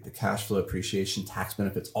estate, they get the cash flow, appreciation, tax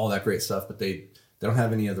benefits, all that great stuff, but they don't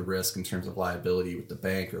have any of the risk in terms of liability with the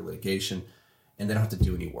bank or litigation, and they don't have to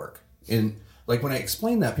do any work. And like when I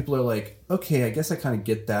explain that, people are like, okay, I guess I kind of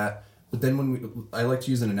get that. But then I like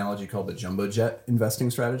to use an analogy called the jumbo jet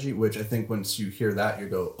investing strategy, which I think once you hear that, you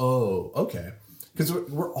go, oh, okay. Because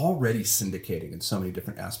we're already syndicating in so many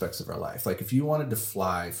different aspects of our life. Like if you wanted to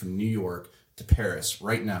fly from New York to Paris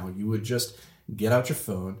right now, you would just get out your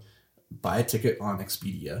phone, buy a ticket on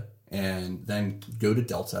Expedia, and then go to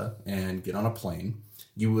Delta and get on a plane.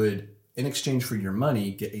 You would, in exchange for your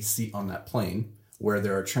money, get a seat on that plane where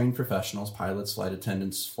there are trained professionals, pilots, flight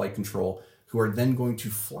attendants, flight control, who are then going to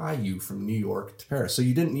fly you from New York to Paris. So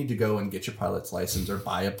you didn't need to go and get your pilot's license or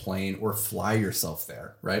buy a plane or fly yourself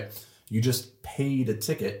there, right? You just paid a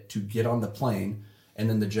ticket to get on the plane, and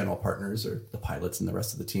then the general partners or the pilots and the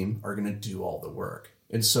rest of the team are going to do all the work.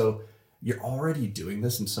 And so you're already doing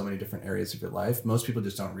this in so many different areas of your life. Most people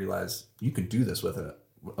just don't realize you can do this with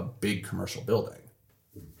a big commercial building.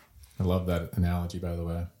 I love that analogy, by the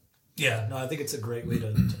way. Yeah, no, I think it's a great way to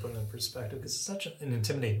put it in perspective because it's such an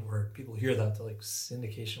intimidating word. People hear that, they're like,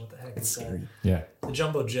 syndication, what the heck is that? Yeah. The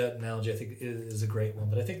jumbo jet analogy, I think, is a great one.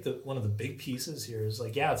 But I think that one of the big pieces here is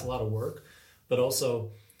like, yeah, it's a lot of work, but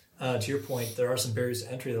also, to your point, there are some barriers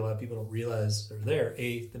to entry that a lot of people don't realize are there.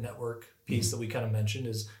 The network piece that we kind of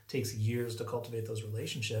mentioned takes years to cultivate those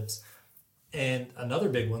relationships. And another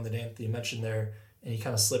big one that Anthony mentioned there, and he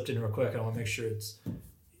kind of slipped in real quick, I want to make sure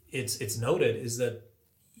it's noted, is that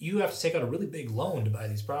you have to take out a really big loan to buy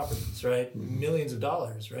these properties, right? Millions of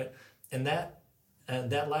dollars, right? And that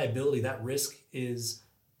liability, that risk is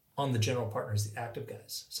on the general partners, the active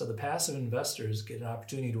guys. So the passive investors get an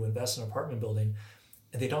opportunity to invest in an apartment building,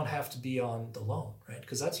 and they don't have to be on the loan, right?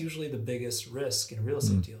 Because that's usually the biggest risk in a real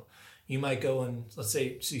estate deal. You might go and, let's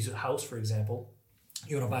say, use a house, for example.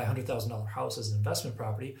 You want to buy a $100,000 house as an investment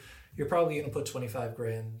property. You're probably going to put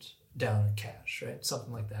 $25,000 down in cash, right?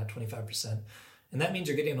 Something like that, 25%. And that means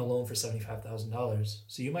you're getting a loan for $75,000.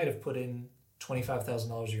 So you might have put in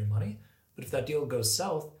 $25,000 of your money, but if that deal goes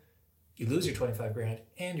south, you lose your $25,000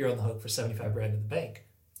 and you're on the hook for $75,000 in the bank.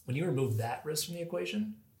 When you remove that risk from the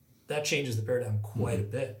equation, that changes the paradigm quite a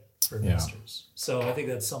bit for investors. So I think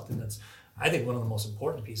that's something I think one of the most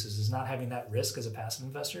important pieces is not having that risk as a passive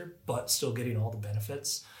investor, but still getting all the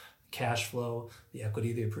benefits, cash flow, the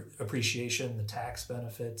equity, the appreciation, the tax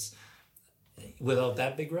benefits. Without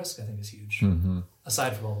that big risk, I think is huge.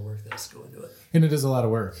 Aside from all the work that has to go into it. And it is a lot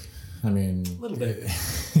of work. I mean, A little bit.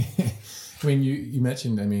 I mean, you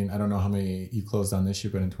mentioned, I mean, I don't know how many you closed on this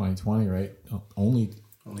year, but in 2020, right? Only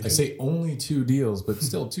I say only 2 deals, but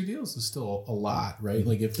still 2 deals is still a lot, right?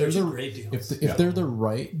 Like if there's great deals. If they're the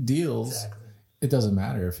right deals, Exactly. it doesn't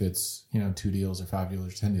matter if it's, 2 deals or 5 deals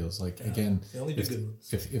or 10 deals. Like again, They only do good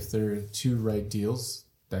ones. if they're 2 right deals,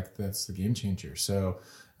 that's the game changer. So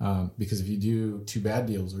because if you do 2 bad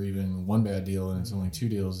deals or even 1 bad deal and it's only 2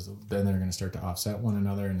 deals, then they're going to start to offset one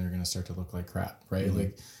another and they're going to start to look like crap, right?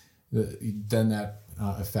 Like then that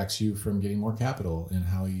affects you from getting more capital and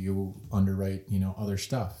how you underwrite, other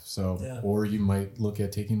stuff. So, or you might look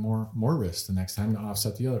at taking more risk the next time to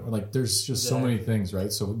offset the other. Like there's just so many things,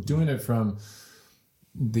 right? So doing it from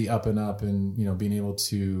the up and up and, being able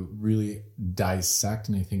to really dissect.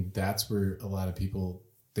 And I think that's where a lot of people,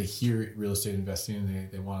 they hear real estate investing and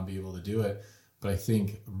they want to be able to do it. But I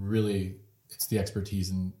think really it's the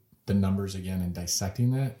expertise and the numbers again and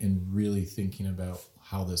dissecting that and really thinking about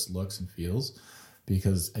how this looks and feels.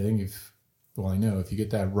 Because I think if you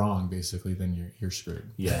get that wrong, basically, then you're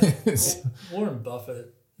screwed. Yeah. Warren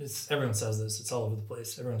Buffett, everyone says this, it's all over the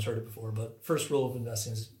place. Everyone's heard it before, but first rule of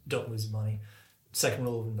investing is don't lose money. Second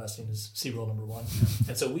rule of investing is see rule number 1.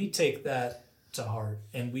 And so we take that to heart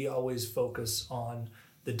and we always focus on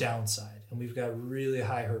the downside. And we've got really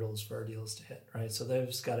high hurdles for our deals to hit, right? So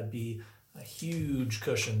there's got to be a huge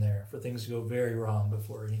cushion there for things to go very wrong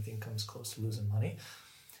before anything comes close to losing money.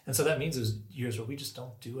 And so that means there's years where we just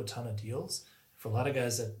don't do a ton of deals. For a lot of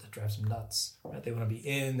guys, that drives them nuts, right? They want to be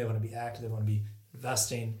in, they want to be active, they want to be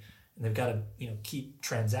investing, and they've got to, keep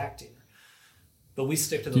transacting. But we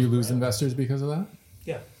stick to those. Do you lose investors because of that?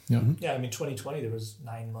 Yeah. Yeah. Yeah. I mean, 2020, there was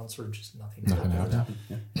 9 months where just nothing happened.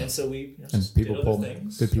 Yeah. And so we and people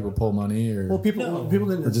did people pull money or? Well, people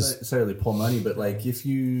didn't necessarily pull money, but like if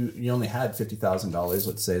you only had $50,000,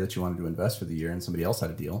 let's say that you wanted to invest for the year, and somebody else had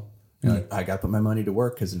a deal. I got to put my money to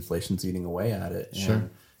work because inflation's eating away at it. Sure.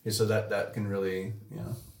 And so that can really,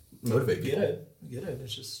 motivate people. Get it.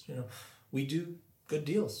 It's just, we do good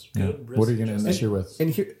deals. Yeah. Good risk. What are you going to end this year with? And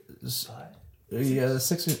here, we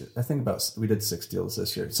did 6 deals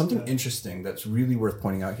this year. Something interesting that's really worth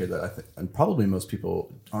pointing out here that I think, and probably most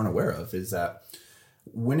people aren't aware of, is that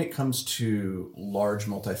when it comes to large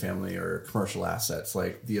multifamily or commercial assets,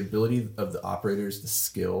 like the ability of the operators, the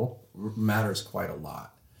skill matters quite a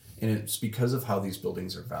lot. And it's because of how these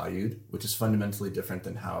buildings are valued, which is fundamentally different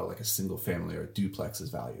than how like a single family or a duplex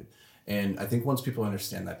is valued. And I think once people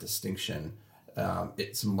understand that distinction,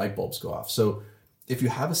 some light bulbs go off. So if you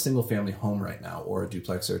have a single family home right now or a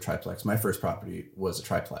duplex or a triplex, my first property was a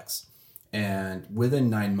triplex. And within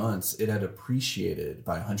 9 months, it had appreciated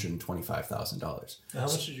by $125,000. How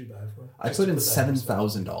much did you buy for? I put in $7,000,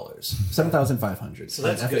 $7,500. So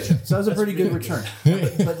that's good. So that was a pretty good return.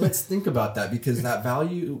 But let's think about that because that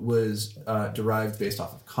value was derived based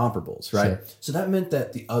off of comparables, right? Sure. So that meant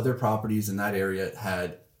that the other properties in that area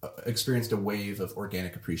had experienced a wave of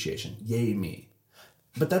organic appreciation. Yay me.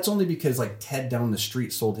 But that's only because like Ted down the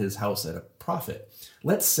street sold his house at a profit.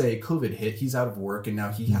 Let's say COVID hit, he's out of work and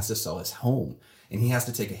now he has to sell his home and he has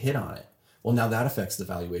to take a hit on it. Well, now that affects the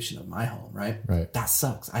valuation of my home, right? Right. That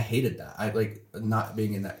sucks. I hated that. I like not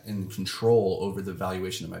being in control over the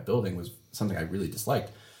valuation of my building was something I really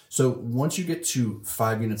disliked. So once you get to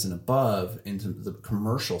 5 units and above into the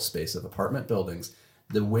commercial space of apartment buildings,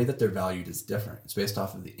 the way that they're valued is different. It's based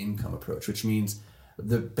off of the income approach, which means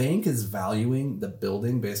the bank is valuing the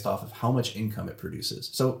building based off of how much income it produces.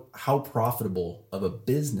 So how profitable of a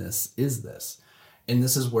business is this? And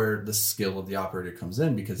this is where the skill of the operator comes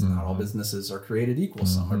in, because not all businesses are created equal.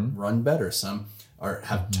 Some are run better. Some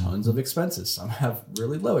have tons of expenses. Some have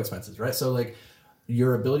really low expenses, right? So like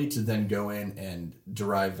your ability to then go in and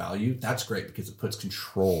derive value, that's great because it puts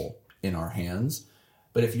control in our hands.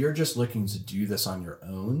 But if you're just looking to do this on your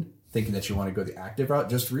own, thinking that you want to go the active route,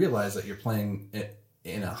 just realize that you're playing it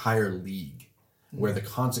in a higher league where the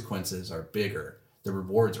consequences are bigger. The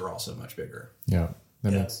rewards are also much bigger. Yeah.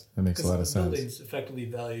 That makes a lot of sense. Building's effectively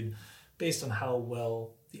valued based on how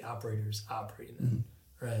well the operator's operating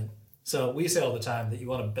it, right? So we say all the time that you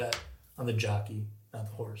want to bet on the jockey, not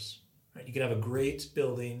the horse, right? You can have a great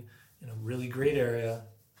building in a really great area,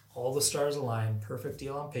 all the stars align, perfect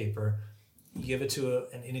deal on paper. You give it to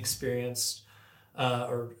an inexperienced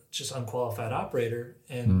or just unqualified operator,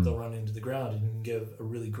 and they'll run into the ground. And you can give a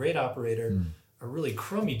really great operator a really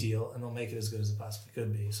crummy deal, and they'll make it as good as it possibly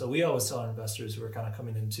could be. So we always tell our investors who are kind of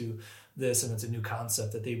coming into this, and it's a new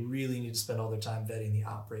concept, that they really need to spend all their time vetting the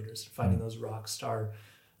operators, finding those rock star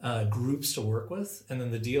groups to work with, and then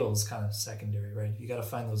the deal is kind of secondary, right? You got to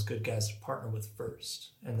find those good guys to partner with first,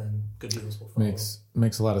 and then good deals will follow.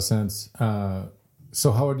 Makes a lot of sense.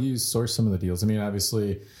 So how would you source some of the deals? I mean,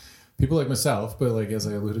 obviously, people like myself, but like as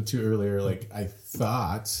I alluded to earlier, like I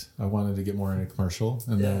thought I wanted to get more into commercial,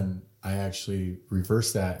 and then I actually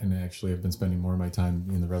reversed that and actually have been spending more of my time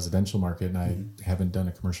in the residential market, and I haven't done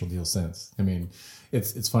a commercial deal since. I mean,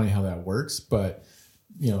 it's funny how that works, but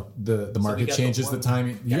you know, the market changes, the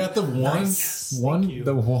timing. You got the one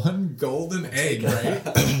golden egg, right?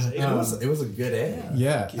 It was a good egg.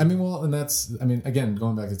 Yeah. I mean, again,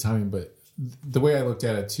 going back to timing, but the way I looked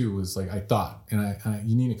at it too was like, I thought, and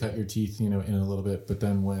you need to cut your teeth, you know, in a little bit. But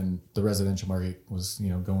then when the residential market was, you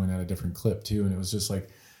know, going at a different clip too, and it was just like,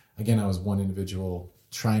 again, I was one individual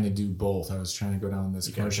trying to do both. I was trying to go down this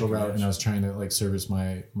commercial route, and I was trying to like service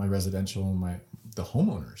my residential and the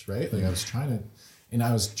homeowners, right? Like I was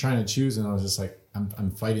trying to choose, and I was just like,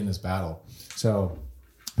 I'm fighting this battle. So,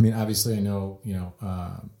 I mean, obviously I know, you know,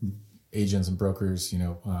 agents and brokers, you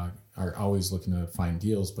know, are always looking to find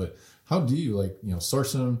deals, but how do you like, you know,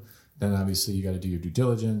 source them? Then obviously you got to do your due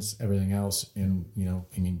diligence, everything else. And, you know,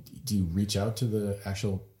 I mean, do you reach out to the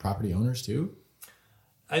actual property owners too?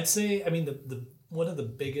 I'd say, I mean, the one of the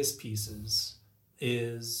biggest pieces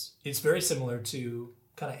is it's very similar to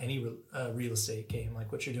kind of any real estate game,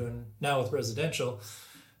 like what you're doing now with residential.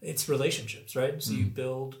 It's relationships, right? So you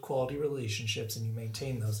build quality relationships and you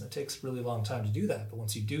maintain those, and it takes a really long time to do that. But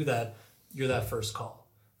once you do that, you're that first call,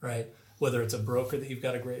 right? Whether it's a broker that you've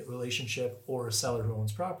got a great relationship or a seller who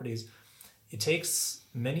owns properties, it takes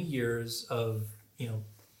many years of, you know,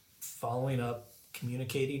 following up,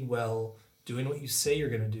 communicating well, doing what you say you're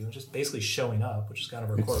going to do, and just basically showing up, which is kind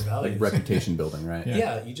of our core values. Like reputation building, right?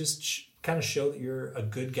 Yeah, you just kind of show that you're a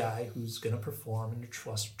good guy who's going to perform and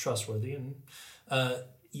you're trustworthy, and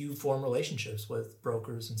you form relationships with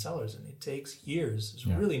brokers and sellers, and it takes years.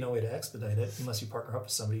 There's really no way to expedite it unless you partner up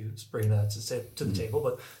with somebody who's bringing that to the table.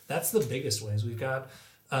 But that's the biggest ways. We've got,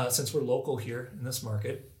 since we're local here in this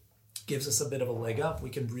market, gives us a bit of a leg up. We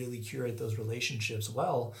can really curate those relationships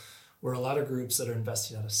well, where a lot of groups that are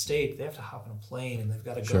investing out of state, they have to hop on a plane and they've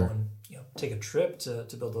got to go and, you know, take a trip to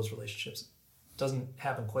build those relationships. It doesn't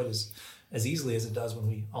happen quite as easily as it does when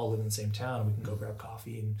we all live in the same town. We can go grab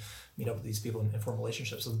coffee and meet up with these people and form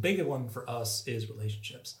relationships. So the big one for us is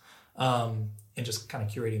relationships, and just kind of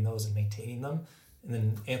curating those and maintaining them. And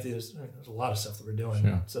then Anthony, there's a lot of stuff that we're doing.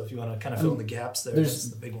 Sure. So if you want to kind of fill in the gaps there, that's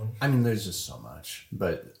the big one. I mean, there's just so much.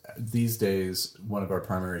 But these days, one of our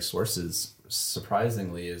primary sources,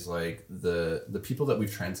 surprisingly, is like the people that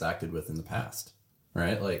we've transacted with in the past,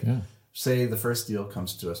 right? Like, say the first deal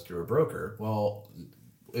comes to us through a broker. Well,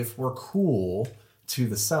 if we're cool to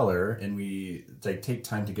the seller and we take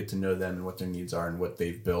time to get to know them and what their needs are and what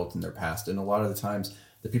they've built in their past, and a lot of the times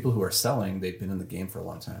the people who are selling, they've been in the game for a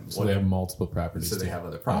long time. So they have multiple properties. So they have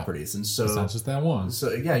other properties. And so it's not just that one.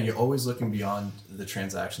 So yeah, you're always looking beyond the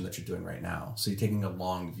transaction that you're doing right now. So you're taking a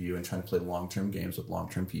long view and trying to play long-term games with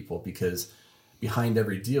long-term people, because behind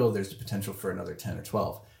every deal, there's the potential for another 10 or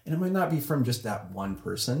 12. And it might not be from just that one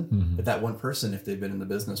person, but that one person, if they've been in the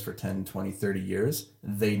business for 10, 20, 30 years,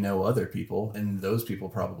 they know other people, and those people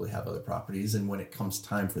probably have other properties. And when it comes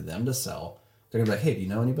time for them to sell, they're going to be like, hey, do you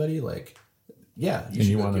know anybody? Like, yeah,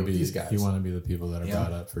 you want to be these guys. You want to be the people that are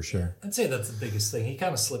brought up for sure. I'd say that's the biggest thing. He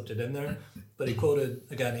kind of slipped it in there, but he quoted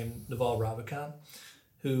a guy named Naval Ravikant,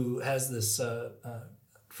 who has this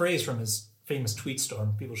phrase from his famous tweet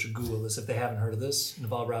storm. People should Google this if they haven't heard of this.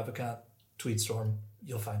 Naval Ravikant tweet storm.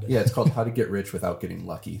 You'll find it. Yeah, it's called How to Get Rich Without Getting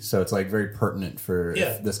Lucky. So it's like very pertinent for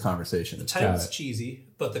this conversation. The title's cheesy,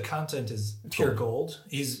 but the content is pure gold.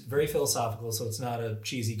 He's very philosophical, so it's not a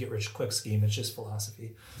cheesy get rich quick scheme. It's just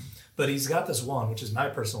philosophy. But he's got this one, which is my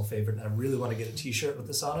personal favorite, and I really want to get a t-shirt with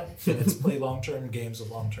this on it. And it's play long-term games with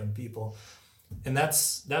long-term people. And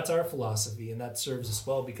that's our philosophy, and that serves us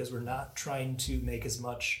well because we're not trying to make as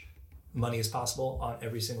much money as possible on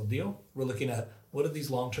every single deal. We're looking at what are these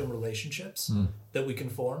long-term relationships that we can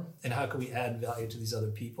form, and how can we add value to these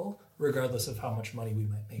other people, regardless of how much money we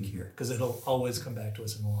might make here, because it'll always come back to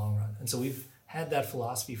us in the long run. And so we've had that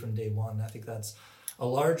philosophy from day one. I think that's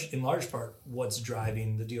in large part what's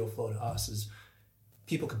driving the deal flow to us is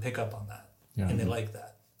people can pick up on that, and they like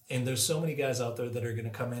that. And there's so many guys out there that are going to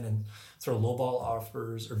come in and throw lowball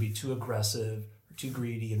offers or be too aggressive or too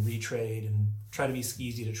greedy and retrade and try to be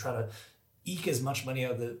skeezy to try to eke as much money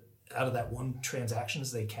out of that one transaction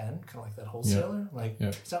as they can, kind of like that wholesaler.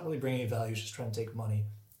 It's not really bringing any value, it's just trying to take money.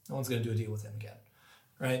 No one's going to do a deal with him again,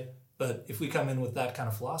 right? But if we come in with that kind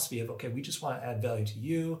of philosophy of, okay, we just want to add value to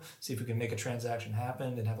you, see if we can make a transaction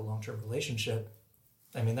happen and have a long-term relationship,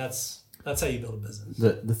 I mean, that's how you build a business.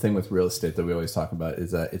 The thing with real estate that we always talk about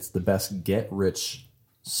is that it's the best get rich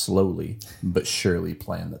slowly but surely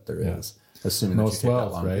plan that there is. Assuming most that you take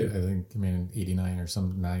wealth, that long right? period. I think 89 or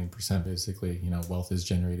some 9% basically, wealth is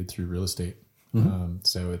generated through real estate.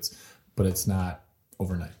 So it's not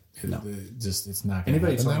overnight. It's not going to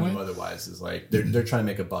Anybody happen that telling way. you otherwise is like they're trying to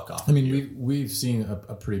make a buck off. I mean, we've seen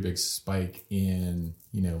a pretty big spike in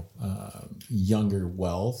younger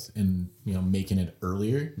wealth and making it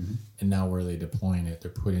earlier, and now where are they deploying it?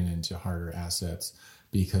 They're putting it into harder assets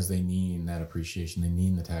because they need that appreciation, they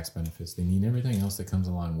need the tax benefits, they need everything else that comes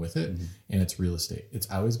along with it, and it's real estate.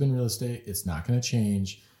 It's always been real estate. It's not going to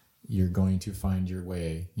change. You're going to find your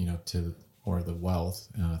way, to or the wealth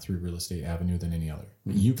through real estate avenue than any other.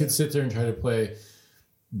 You could sit there and try to play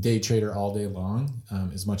day trader all day long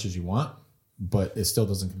as much as you want, but it still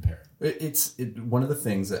doesn't compare. It's one of the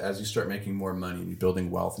things that as you start making more money and you're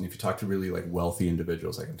building wealth, and if you talk to really like wealthy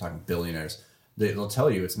individuals, like I'm talking billionaires, they'll tell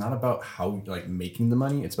you it's not about how like making the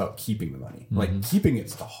money, it's about keeping the money. Like keeping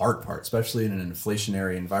it's the hard part, especially in an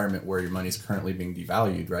inflationary environment where your money is currently being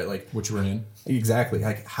devalued, right? Like Which we're in. Exactly.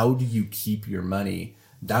 Like how do you keep your money?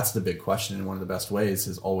 That's the big question, and one of the best ways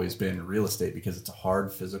has always been real estate because it's a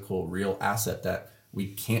hard, physical, real asset that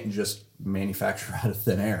we can't just manufacture out of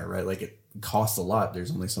thin air, right? Like it costs a lot.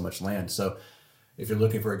 There's only so much land. So if you're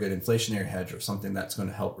looking for a good inflationary hedge or something that's going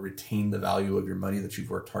to help retain the value of your money that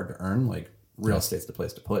you've worked hard to earn, like real estate's the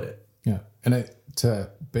place to put it. Yeah. And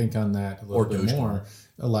to bank on that a little bit more,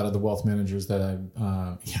 a lot of the wealth managers that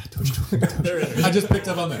Dogecoin. I just picked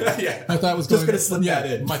up on that. Yeah. My thought was just going to slip that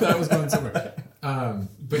in. My thought was going somewhere.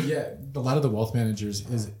 But yeah, a lot of the wealth managers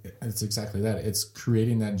it's exactly that. It's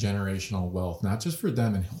creating that generational wealth, not just for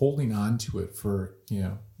them and holding on to it for,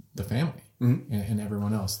 the family and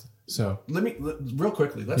everyone else. So real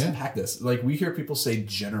quickly, let's unpack this. Like we hear people say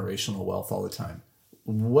generational wealth all the time.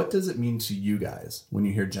 What does it mean to you guys when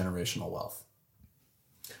you hear generational wealth?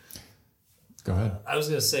 Go ahead. I was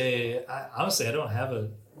going to say, honestly, I don't have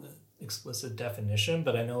an explicit definition,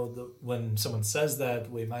 but I know that when someone says that, the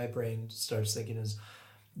way my brain starts thinking is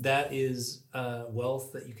that is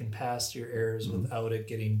wealth that you can pass to your heirs without it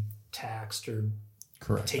getting taxed or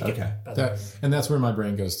taken. Okay. And that's where my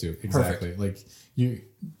brain goes to. Exactly. Perfect. Like you.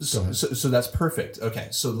 So that's perfect. Okay.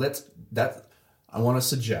 So I want to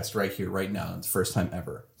suggest right here, right now, it's the first time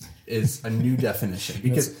ever, is a new definition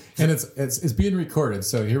because it's being recorded.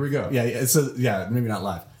 So here we go. Yeah. So maybe not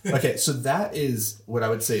live. Okay. So that is what I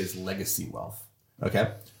would say is legacy wealth.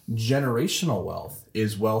 Okay. Generational wealth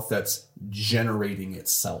is wealth that's generating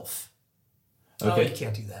itself. Okay. Oh, you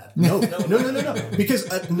can't do that. No. Because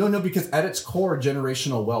at its core,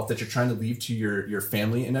 generational wealth that you're trying to leave to your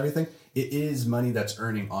family and everything, it is money that's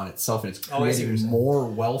earning on itself, and it's creating more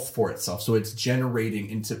wealth for itself. So it's generating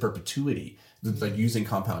into perpetuity, like using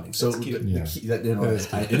compounding. So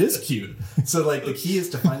it is cute. So like the key is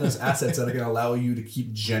to find those assets that are going to allow you to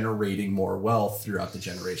keep generating more wealth throughout the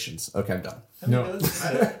generations. Okay, I'm done.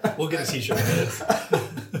 We'll get a t-shirt.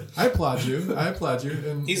 I applaud you.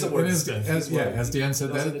 And he's a wordsmith. As Dan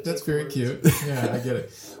said, that's very cute. Yeah, I get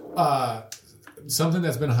it. Something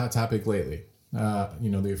that's been a hot topic lately.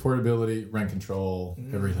 The affordability, rent control,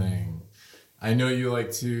 everything. I know you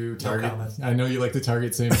like to target. I know you like to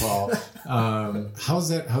target St. Paul. How's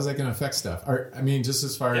that going to affect stuff? Just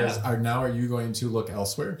as far as are you going to look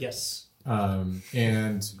elsewhere? Yes. I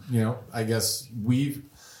guess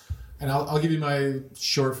And I'll give you my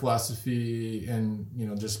short philosophy and,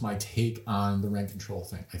 just my take on the rent control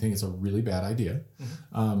thing. I think it's a really bad idea.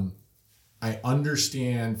 I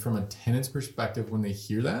understand from a tenant's perspective when they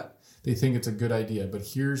hear that, they think it's a good idea. But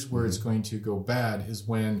here's where it's going to go bad is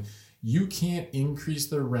when you can't increase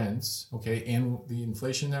the rents, okay, and the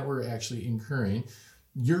inflation that we're actually incurring,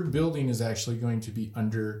 your building is actually going to be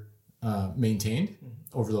under maintained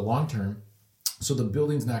over the long term. So the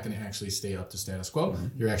building's not going to actually stay up to status quo.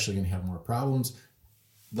 You're actually going to have more problems.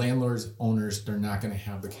 Landlords, owners, they're not going to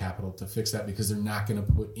have the capital to fix that because they're not going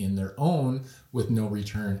to put in their own with no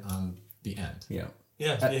return on the end. Yeah,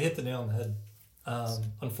 you hit the nail on the head.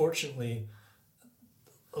 Unfortunately,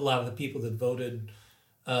 a lot of the people that voted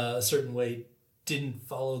a certain way didn't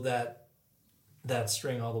follow that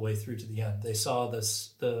string all the way through to the end. They saw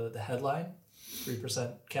the headline,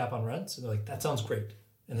 3% cap on rents, and they're like, that sounds great.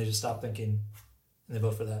 And they just stop thinking and they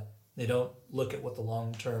vote for that. They don't look at what the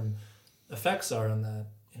long-term effects are on that.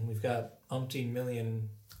 And we've got umpteen million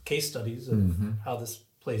case studies of how this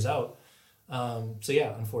plays out.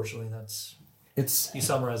 Unfortunately, you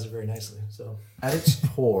summarized it very nicely. So at its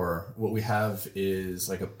core, what we have is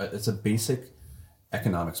it's a basic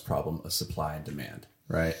economics problem of supply and demand,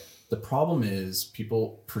 right? The problem is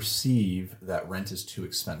people perceive that rent is too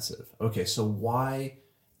expensive. Okay, so why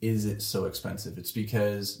is it so expensive? It's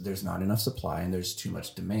because there's not enough supply and there's too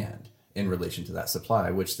much demand in relation to that supply,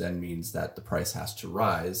 which then means that the price has to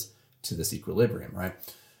rise to this equilibrium, right?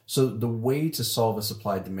 So the way to solve a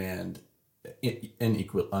supply-demand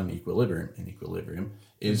equilibrium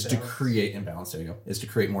is to create imbalance. There you go. Is to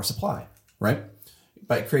create more supply, right?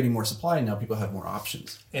 By creating more supply, now people have more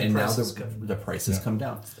options, and now the prices come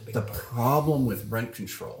down. The problem with rent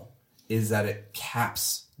control is that it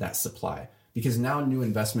caps that supply because now new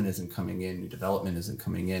investment isn't coming in, new development isn't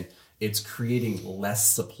coming in. It's creating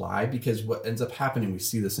less supply because what ends up happening, we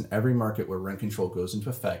see this in every market where rent control goes into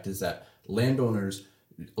effect, is that landowners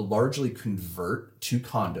largely convert to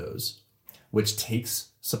condos, which takes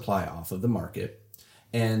supply off of the market,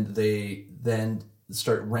 and they then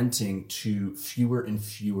start renting to fewer and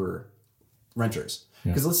fewer renters.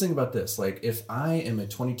 Because let's think about this. Like if I am a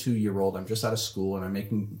 22-year-old, I'm just out of school and I'm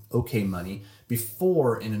making okay money.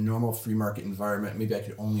 Before, in a normal free market environment, maybe I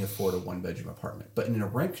could only afford a 1-bedroom apartment. But in a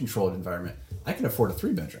rent-controlled environment, I can afford a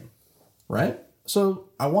 3-bedroom, right? So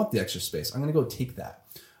I want the extra space. I'm going to go take that.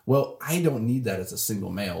 Well, I don't need that as a single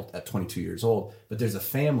male at 22 years old, but there's a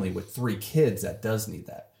family with 3 kids that does need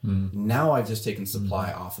that. Now I've just taken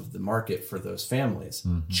supply off of the market for those families,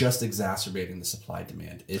 just exacerbating the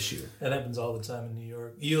supply-demand issue. That happens all the time in New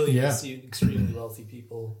York. You'll see extremely wealthy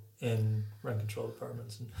people in rent-controlled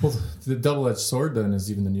apartments. Well, the double-edged sword then is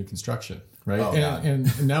even the new construction, right? Oh,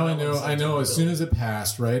 and now I know. As soon as it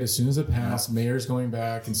passed, right? As soon as it passed, mayor's going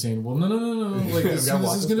back and saying, "Well, no. Like as soon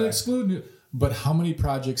as it's going to exclude new." But how many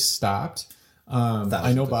projects stopped?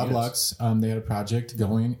 I know Bob Lux. They had a project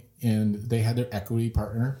going, and they had their equity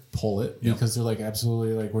partner pull it because they're like,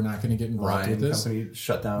 absolutely, like we're not going to get involved with this. Company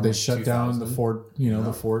shut down. They shut down the Ford,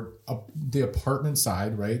 the apartment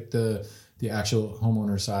side, right? The actual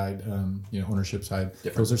homeowner side, ownership side.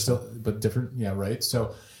 Different. Those are still, but different. Yeah, right.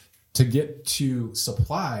 So to get to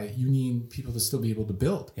supply, you need people to still be able to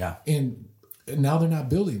build. Yeah. And now they're not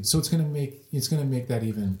building, so it's going to make that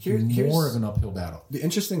even more of an uphill battle. The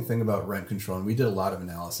interesting thing about rent control, and we did a lot of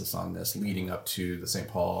analysis on this leading up to the St.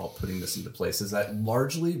 Paul putting this into place, is that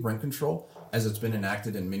largely rent control, as it's been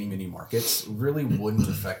enacted in many, many markets, really wouldn't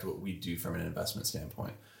affect what we do from an investment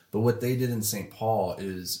standpoint. But what they did in St. Paul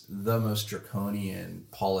is the most draconian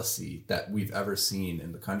policy that we've ever seen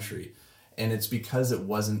in the country, and it's because it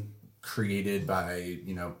wasn't created by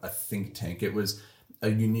a think tank. It was a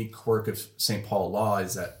unique quirk of St. Paul law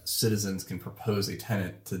is that citizens can propose a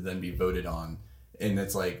tenant to then be voted on. And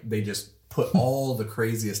it's like they just put all the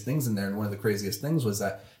craziest things in there. And one of the craziest things was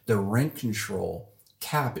that the rent control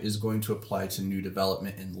cap is going to apply to new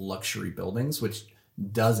development in luxury buildings, which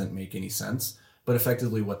doesn't make any sense. But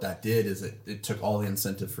effectively what that did is it took all the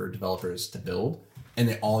incentive for developers to build and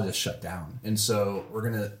they all just shut down. And so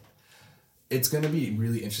it's going to be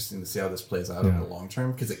really interesting to see how this plays out over the long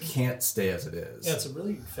term because it can't stay as it is. Yeah, it's a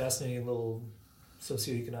really fascinating little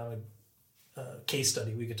socioeconomic case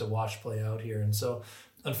study we get to watch play out here. And so,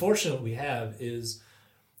 unfortunately, what we have is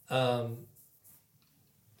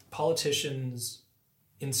politicians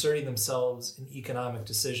inserting themselves in economic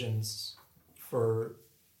decisions for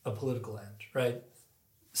a political end, right?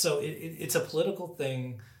 So it's a political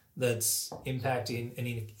thing that's impacting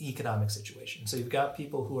an economic situation. So you've got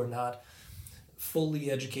people who are not fully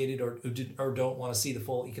educated or don't want to see the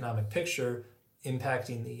full economic picture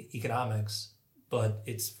impacting the economics, but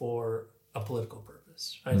it's for a political purpose.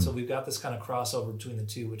 this, right? So we've got this kind of crossover between the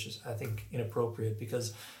two, which is, I think, inappropriate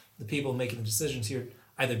because the people making the decisions here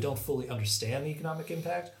either don't fully understand the economic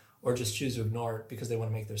impact or just choose to ignore it because they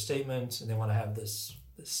want to make their statement and they want to have this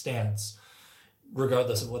stance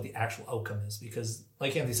regardless of what the actual outcome is. Because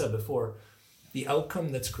like Anthony said before, the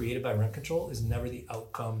outcome that's created by rent control is never the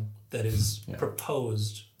outcome that is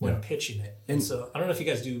proposed when pitching it. And so I don't know if you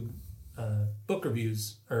guys do book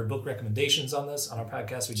reviews or book recommendations on this on our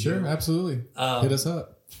podcast. We Sure, do. Absolutely. Hit us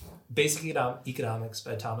up. Basic Economics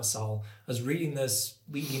by Thomas Sowell. I was reading this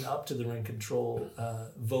leading up to the rent control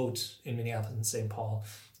vote in Minneapolis and St. Paul.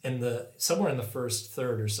 And somewhere in the first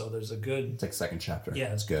third or so, there's a good... It's like second chapter.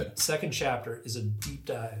 Yeah. It's good. Second chapter is a deep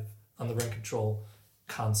dive on the rent control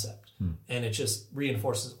concept. And it just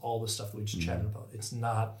reinforces all the stuff that we just chatted about. It's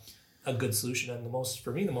not a good solution. And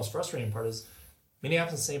for me, the most frustrating part is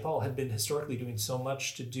Minneapolis and St. Paul have been historically doing so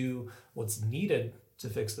much to do what's needed to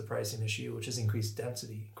fix the pricing issue, which is increased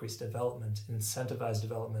density, increased development, incentivize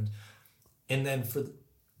development. And then for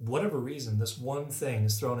whatever reason, this one thing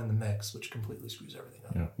is thrown in the mix, which completely screws everything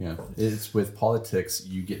up. Yeah. It's with politics,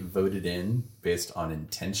 you get voted in based on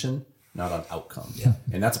intention, not on outcome. Yeah.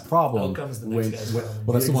 And that's a problem. Outcome's the next guy's problem.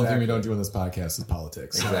 Well, that's the one thing we don't do in this podcast is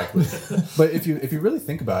politics. Exactly. But if you really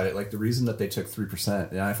think about it, like the reason that they took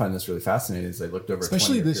 3%, and I find this really fascinating, is they looked over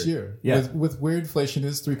especially this year. Yeah. With where inflation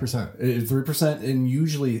is 3%. 3%, and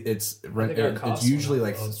usually it's usually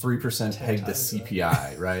like 3% pegged to times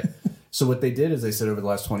CPI, right? So what they did is they said over the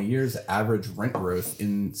last 20 years, the average rent growth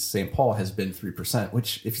in St. Paul has been 3%,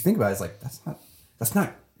 which if you think about it, is like that's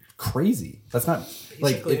not crazy. That's not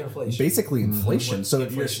basically inflation. So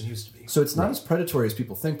inflation used to be. So it's not as predatory as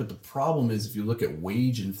people think, but the problem is if you look at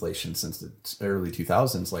wage inflation since the early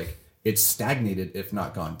 2000s, like it's stagnated if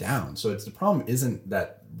not gone down. So the problem isn't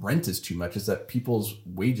that rent is too much, it's that people's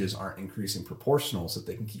wages aren't increasing proportional so that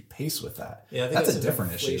they can keep pace with that. Yeah, I think that's a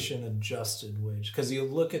different issue. Inflation adjusted wage, because you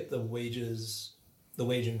look at the wages, the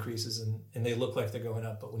wage increases, and they look like they're going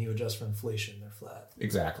up, but when you adjust for inflation, they're flat.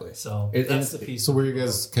 Exactly. So that's the piece. So where are you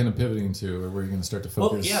guys kind of pivoting to, or where are you going to start to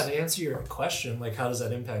focus? Well, yeah, to answer your question, like how does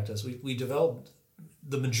that impact us? We developed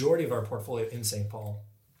the majority of our portfolio in St. Paul,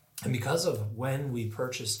 and because of when we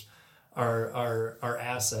purchased our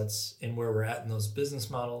assets and where we're at in those business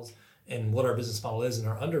models and what our business model is and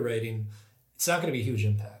our underwriting, it's not going to be a huge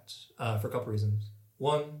impact for a couple reasons.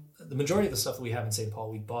 One, the majority of the stuff that we have in St.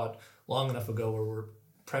 Paul we bought long enough ago where we're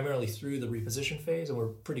primarily through the reposition phase, and we're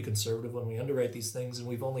pretty conservative when we underwrite these things, and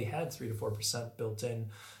we've only had 3 to 4% built in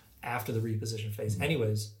after the reposition phase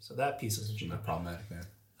anyways, so that piece isn't Not problematic there.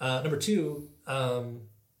 Number two,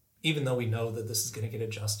 even though we know that this is going to get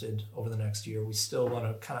adjusted over the next year, we still want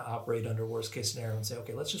to kind of operate under worst case scenario and say,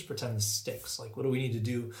 okay, let's just pretend this sticks. Like, what do we need to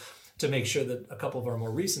do to make sure that a couple of our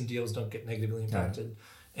more recent deals don't get negatively impacted? Right.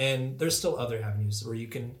 And there's still other avenues where you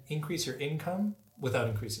can increase your income without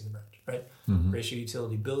increasing the rent, right? Mm-hmm. Ratio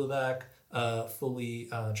utility bill back,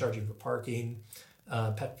 fully charging for parking,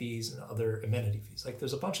 pet fees, and other amenity fees. Like,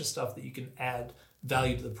 there's a bunch of stuff that you can add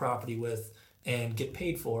value to the property with and get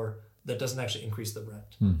paid for that doesn't actually increase the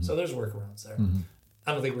rent. Mm-hmm. So there's workarounds there. Mm-hmm.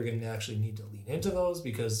 I don't think we're going to actually need to lean into those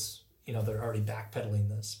because, they're already backpedaling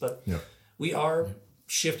this. But we are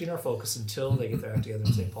shifting our focus until they get their act together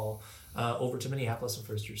in St. Paul over to Minneapolis and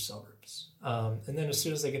first-year suburbs. And then as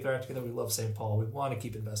soon as they get their act together, we love St. Paul. We want to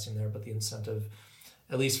keep investing there, but the incentive,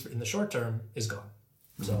 at least in the short term, is gone.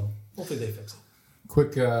 So hopefully they fix it.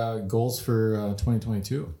 Quick goals for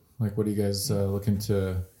 2022. Like, what are you guys looking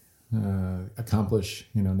to accomplish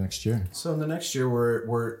next year? So in the next year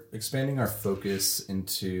we're expanding our focus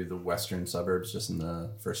into the western suburbs, just in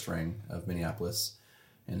the first ring of Minneapolis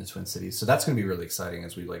and the Twin Cities. So that's going to be really exciting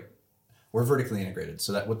as we're vertically integrated.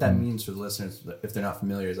 So that what that means for the listeners, if they're not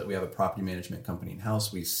familiar, is that we have a property management company in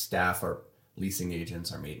house. We staff our leasing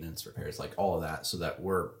agents, our maintenance, repairs, like all of that, so that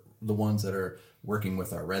we're the ones that are working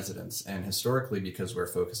with our residents. And historically, because we're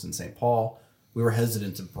focused in St. Paul, we were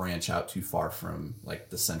hesitant to branch out too far from like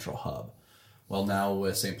the central hub. Well, now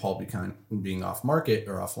with St. Paul being off market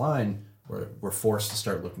or offline, we're forced to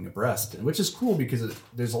start looking abreast, which is cool because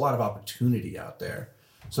there's a lot of opportunity out there.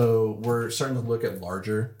 So we're starting to look at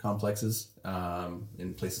larger complexes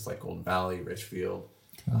in places like Golden Valley, Richfield.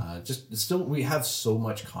 We have so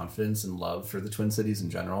much confidence and love for the Twin Cities in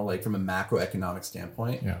general. Like from a macroeconomic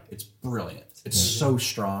standpoint, it's brilliant. It's so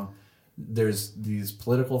strong. There's these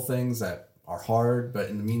political things that are hard, but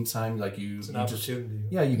in the meantime, it's an opportunity.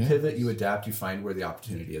 You pivot, you adapt, you find where the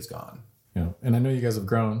opportunity has gone. Yeah, and I know you guys have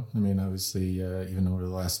grown. I mean, obviously, even over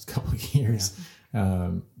the last couple of years,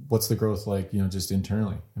 what's the growth like? Just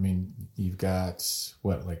internally. I mean, you've got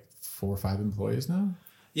 4 or 5 employees now.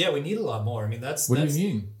 Yeah, we need a lot more. I mean, what do you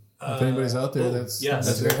mean? If anybody's out there, that's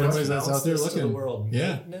if anybody's that's out there looking. To the world.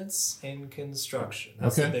 Yeah. Maintenance and construction.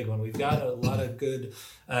 That's Okay. the big one. We've got a lot of good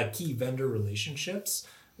key vendor relationships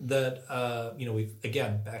that, we've,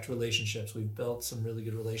 again, back to relationships. We've built some really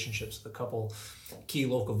good relationships with a couple key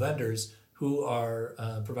local vendors who are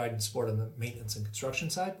providing support on the maintenance and construction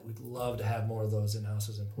side. We'd love to have more of those in-house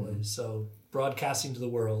as employees. So broadcasting to the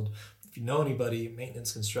world, if you know anybody,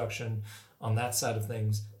 maintenance, construction, on that side of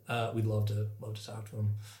things, we'd love to talk to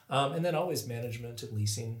them. And then always management and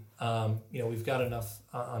leasing. We've got enough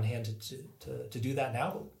on hand to do that now,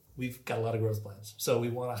 but we've got a lot of growth plans. So we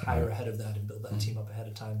want to hire ahead of that and build that team up ahead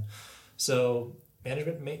of time. So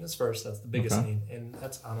management and maintenance first, that's the biggest need. And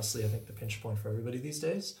that's honestly, I think, the pinch point for everybody these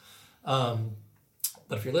days. But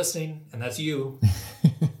if you're listening, and that's you,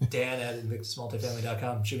 Dan at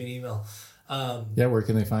invictusmultifamily.com, shoot me an email. Where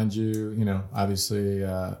can they find you? Obviously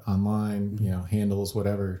online, handles,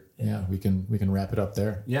 whatever. Yeah, we can wrap it up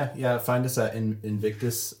there. Yeah. Find us at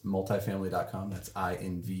invictusmultifamily.com. That's INVICTUS.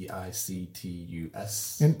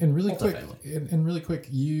 And really quick,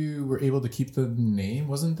 you were able to keep the name.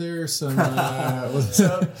 Wasn't there some?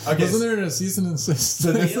 Wasn't there a cease and desist?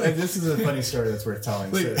 So this is a funny story that's worth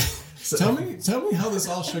telling. So tell me how this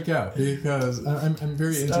all shook out, because I'm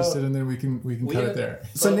very interested, and then we can cut it there.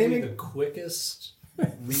 So naming the quickest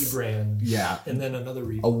rebrand, and then another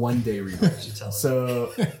rebrand, a 1-day rebrand.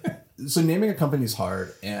 So naming a company is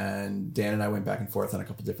hard, and Dan and I went back and forth on a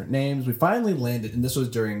couple different names. We finally landed, and this was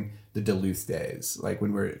during the Duluth days, like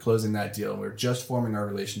when we were closing that deal, and we were just forming our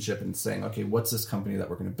relationship and saying, okay, what's this company that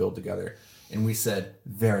we're going to build together? And we said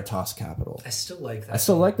Veritas Capital. I still like that. I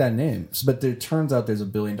still like that name. But it turns out there's a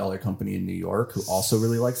 $1 billion company in New York who also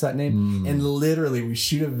really likes that name. And literally, we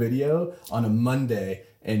shoot a video on a Monday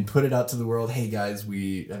and put it out to the world. Hey guys,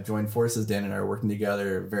 we have joined forces. Dan and I are working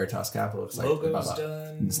together. Veritas Capital. Logos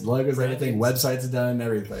done. Logos, everything. Websites done.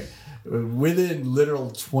 Everything. Within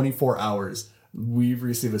literal 24 hours, we've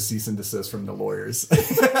received a cease and desist from the lawyers.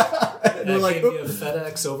 We're like, a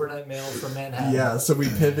FedEx overnight mail from Manhattan. Yeah, so we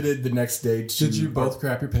pivoted the next day to... Did you both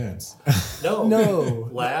crap your pants? No.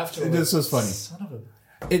 Laughed. This was funny. Son of a...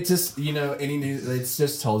 It just, any news, it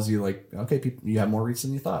just tells you like, okay, people, you have more reach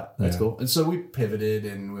than you thought. That's cool. And so we pivoted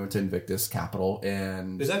and we went to Invictus Capital,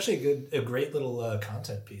 and it was actually a great little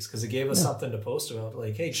content piece, because it gave us something to post about.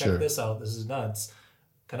 Like, hey, check this out. This is nuts.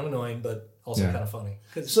 Kind of annoying, but also kind of funny.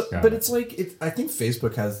 But it's like, I think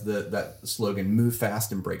Facebook has that slogan: "Move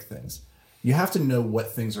fast and break things." You have to know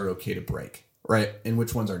what things are okay to break, right, and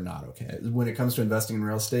which ones are not okay. When it comes to investing in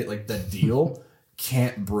real estate, like the deal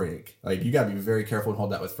can't break. Like you got to be very careful and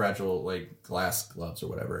hold that with fragile like glass gloves or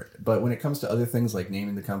whatever. But when it comes to other things like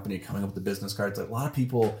naming the company, coming up with the business cards, like a lot of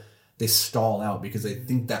people, they stall out because they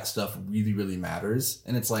think that stuff really, really matters,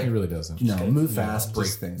 and it's like it really doesn't. Move fast, break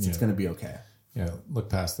things. It's going to be okay. Look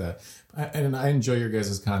past that. And I enjoy your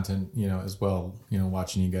guys' content, as well,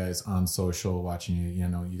 watching you guys on social, watching you,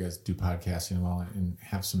 you guys do podcasting well, and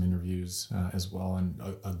have some interviews as well, and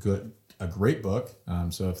a great book.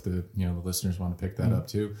 So if the listeners want to pick that up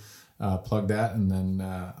too, plug that. And then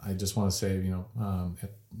I just want to say,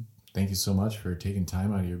 thank you so much for taking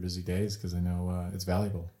time out of your busy days, because I know it's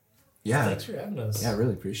valuable. Yeah. Thanks for having us. Yeah, I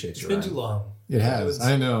really appreciate you. It's been too long. It has.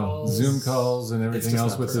 I know. Zoom calls and everything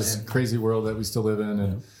else with this crazy world that we still live in.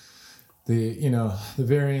 And the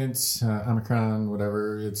variant, Omicron,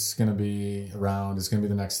 whatever, it's going to be around. It's going to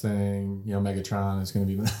be the next thing. Megatron is going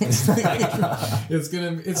to be the next thing. It's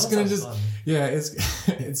going to just,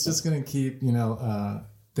 it's just going to keep,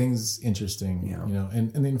 things interesting,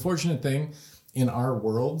 and the unfortunate thing in our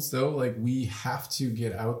worlds though, like we have to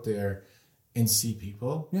get out there and see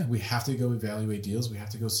people. Yeah. We have to go evaluate deals. We have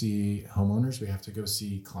to go see homeowners. We have to go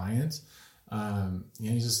see clients. You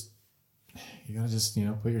gotta just,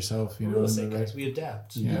 put yourself, in the right. We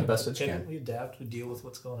adapt. The best that you can. We adapt. We deal with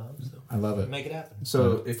what's going on. So I love it. Make it happen.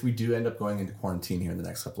 So if we do end up going into quarantine here in the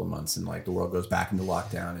next couple of months, and like the world goes back into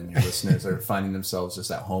lockdown, and your listeners are finding themselves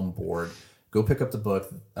just at home bored, go pick up the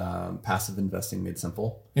book, Passive Investing Made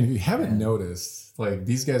Simple. And if you haven't noticed, like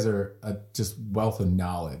these guys are just wealth of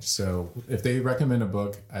knowledge. So if they recommend a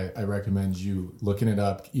book, I recommend you looking it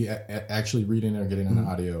up, actually reading it or getting an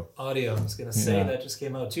audio. Audio. I was going to say that just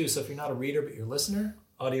came out too. So if you're not a reader but you're a listener,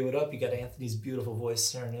 audio it up. You got Anthony's beautiful voice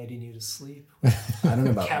serenading you to sleep. I don't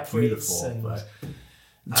know about beautiful, but...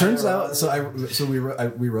 Turns out,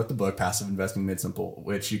 we wrote the book Passive Investing Made Simple,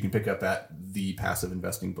 which you can pick up at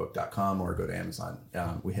thepassiveinvestingbook.com or go to Amazon.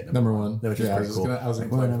 We hit number one, which is pretty cool. I was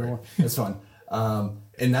number one. It's fun,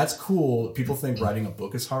 and that's cool. People think writing a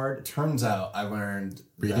book is hard. It turns out I learned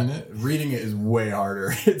reading it is way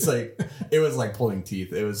harder. It was like pulling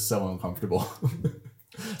teeth. It was so uncomfortable.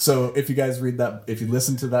 So if you guys read that, if you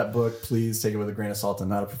listen to that book, please take it with a grain of salt. I'm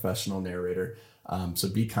not a professional narrator. So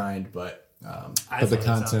be kind, but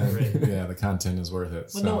the content is worth it.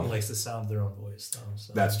 Well, no one likes the sound of their own voice, though.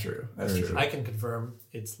 So. That's true. That's true. I can confirm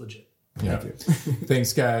it's legit. Yeah. Thank you.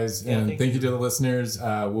 Thanks, guys. Yeah, and thank you to the listeners.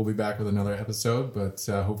 We'll be back with another episode, but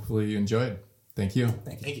hopefully you enjoyed. Thank you.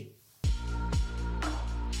 Thank you.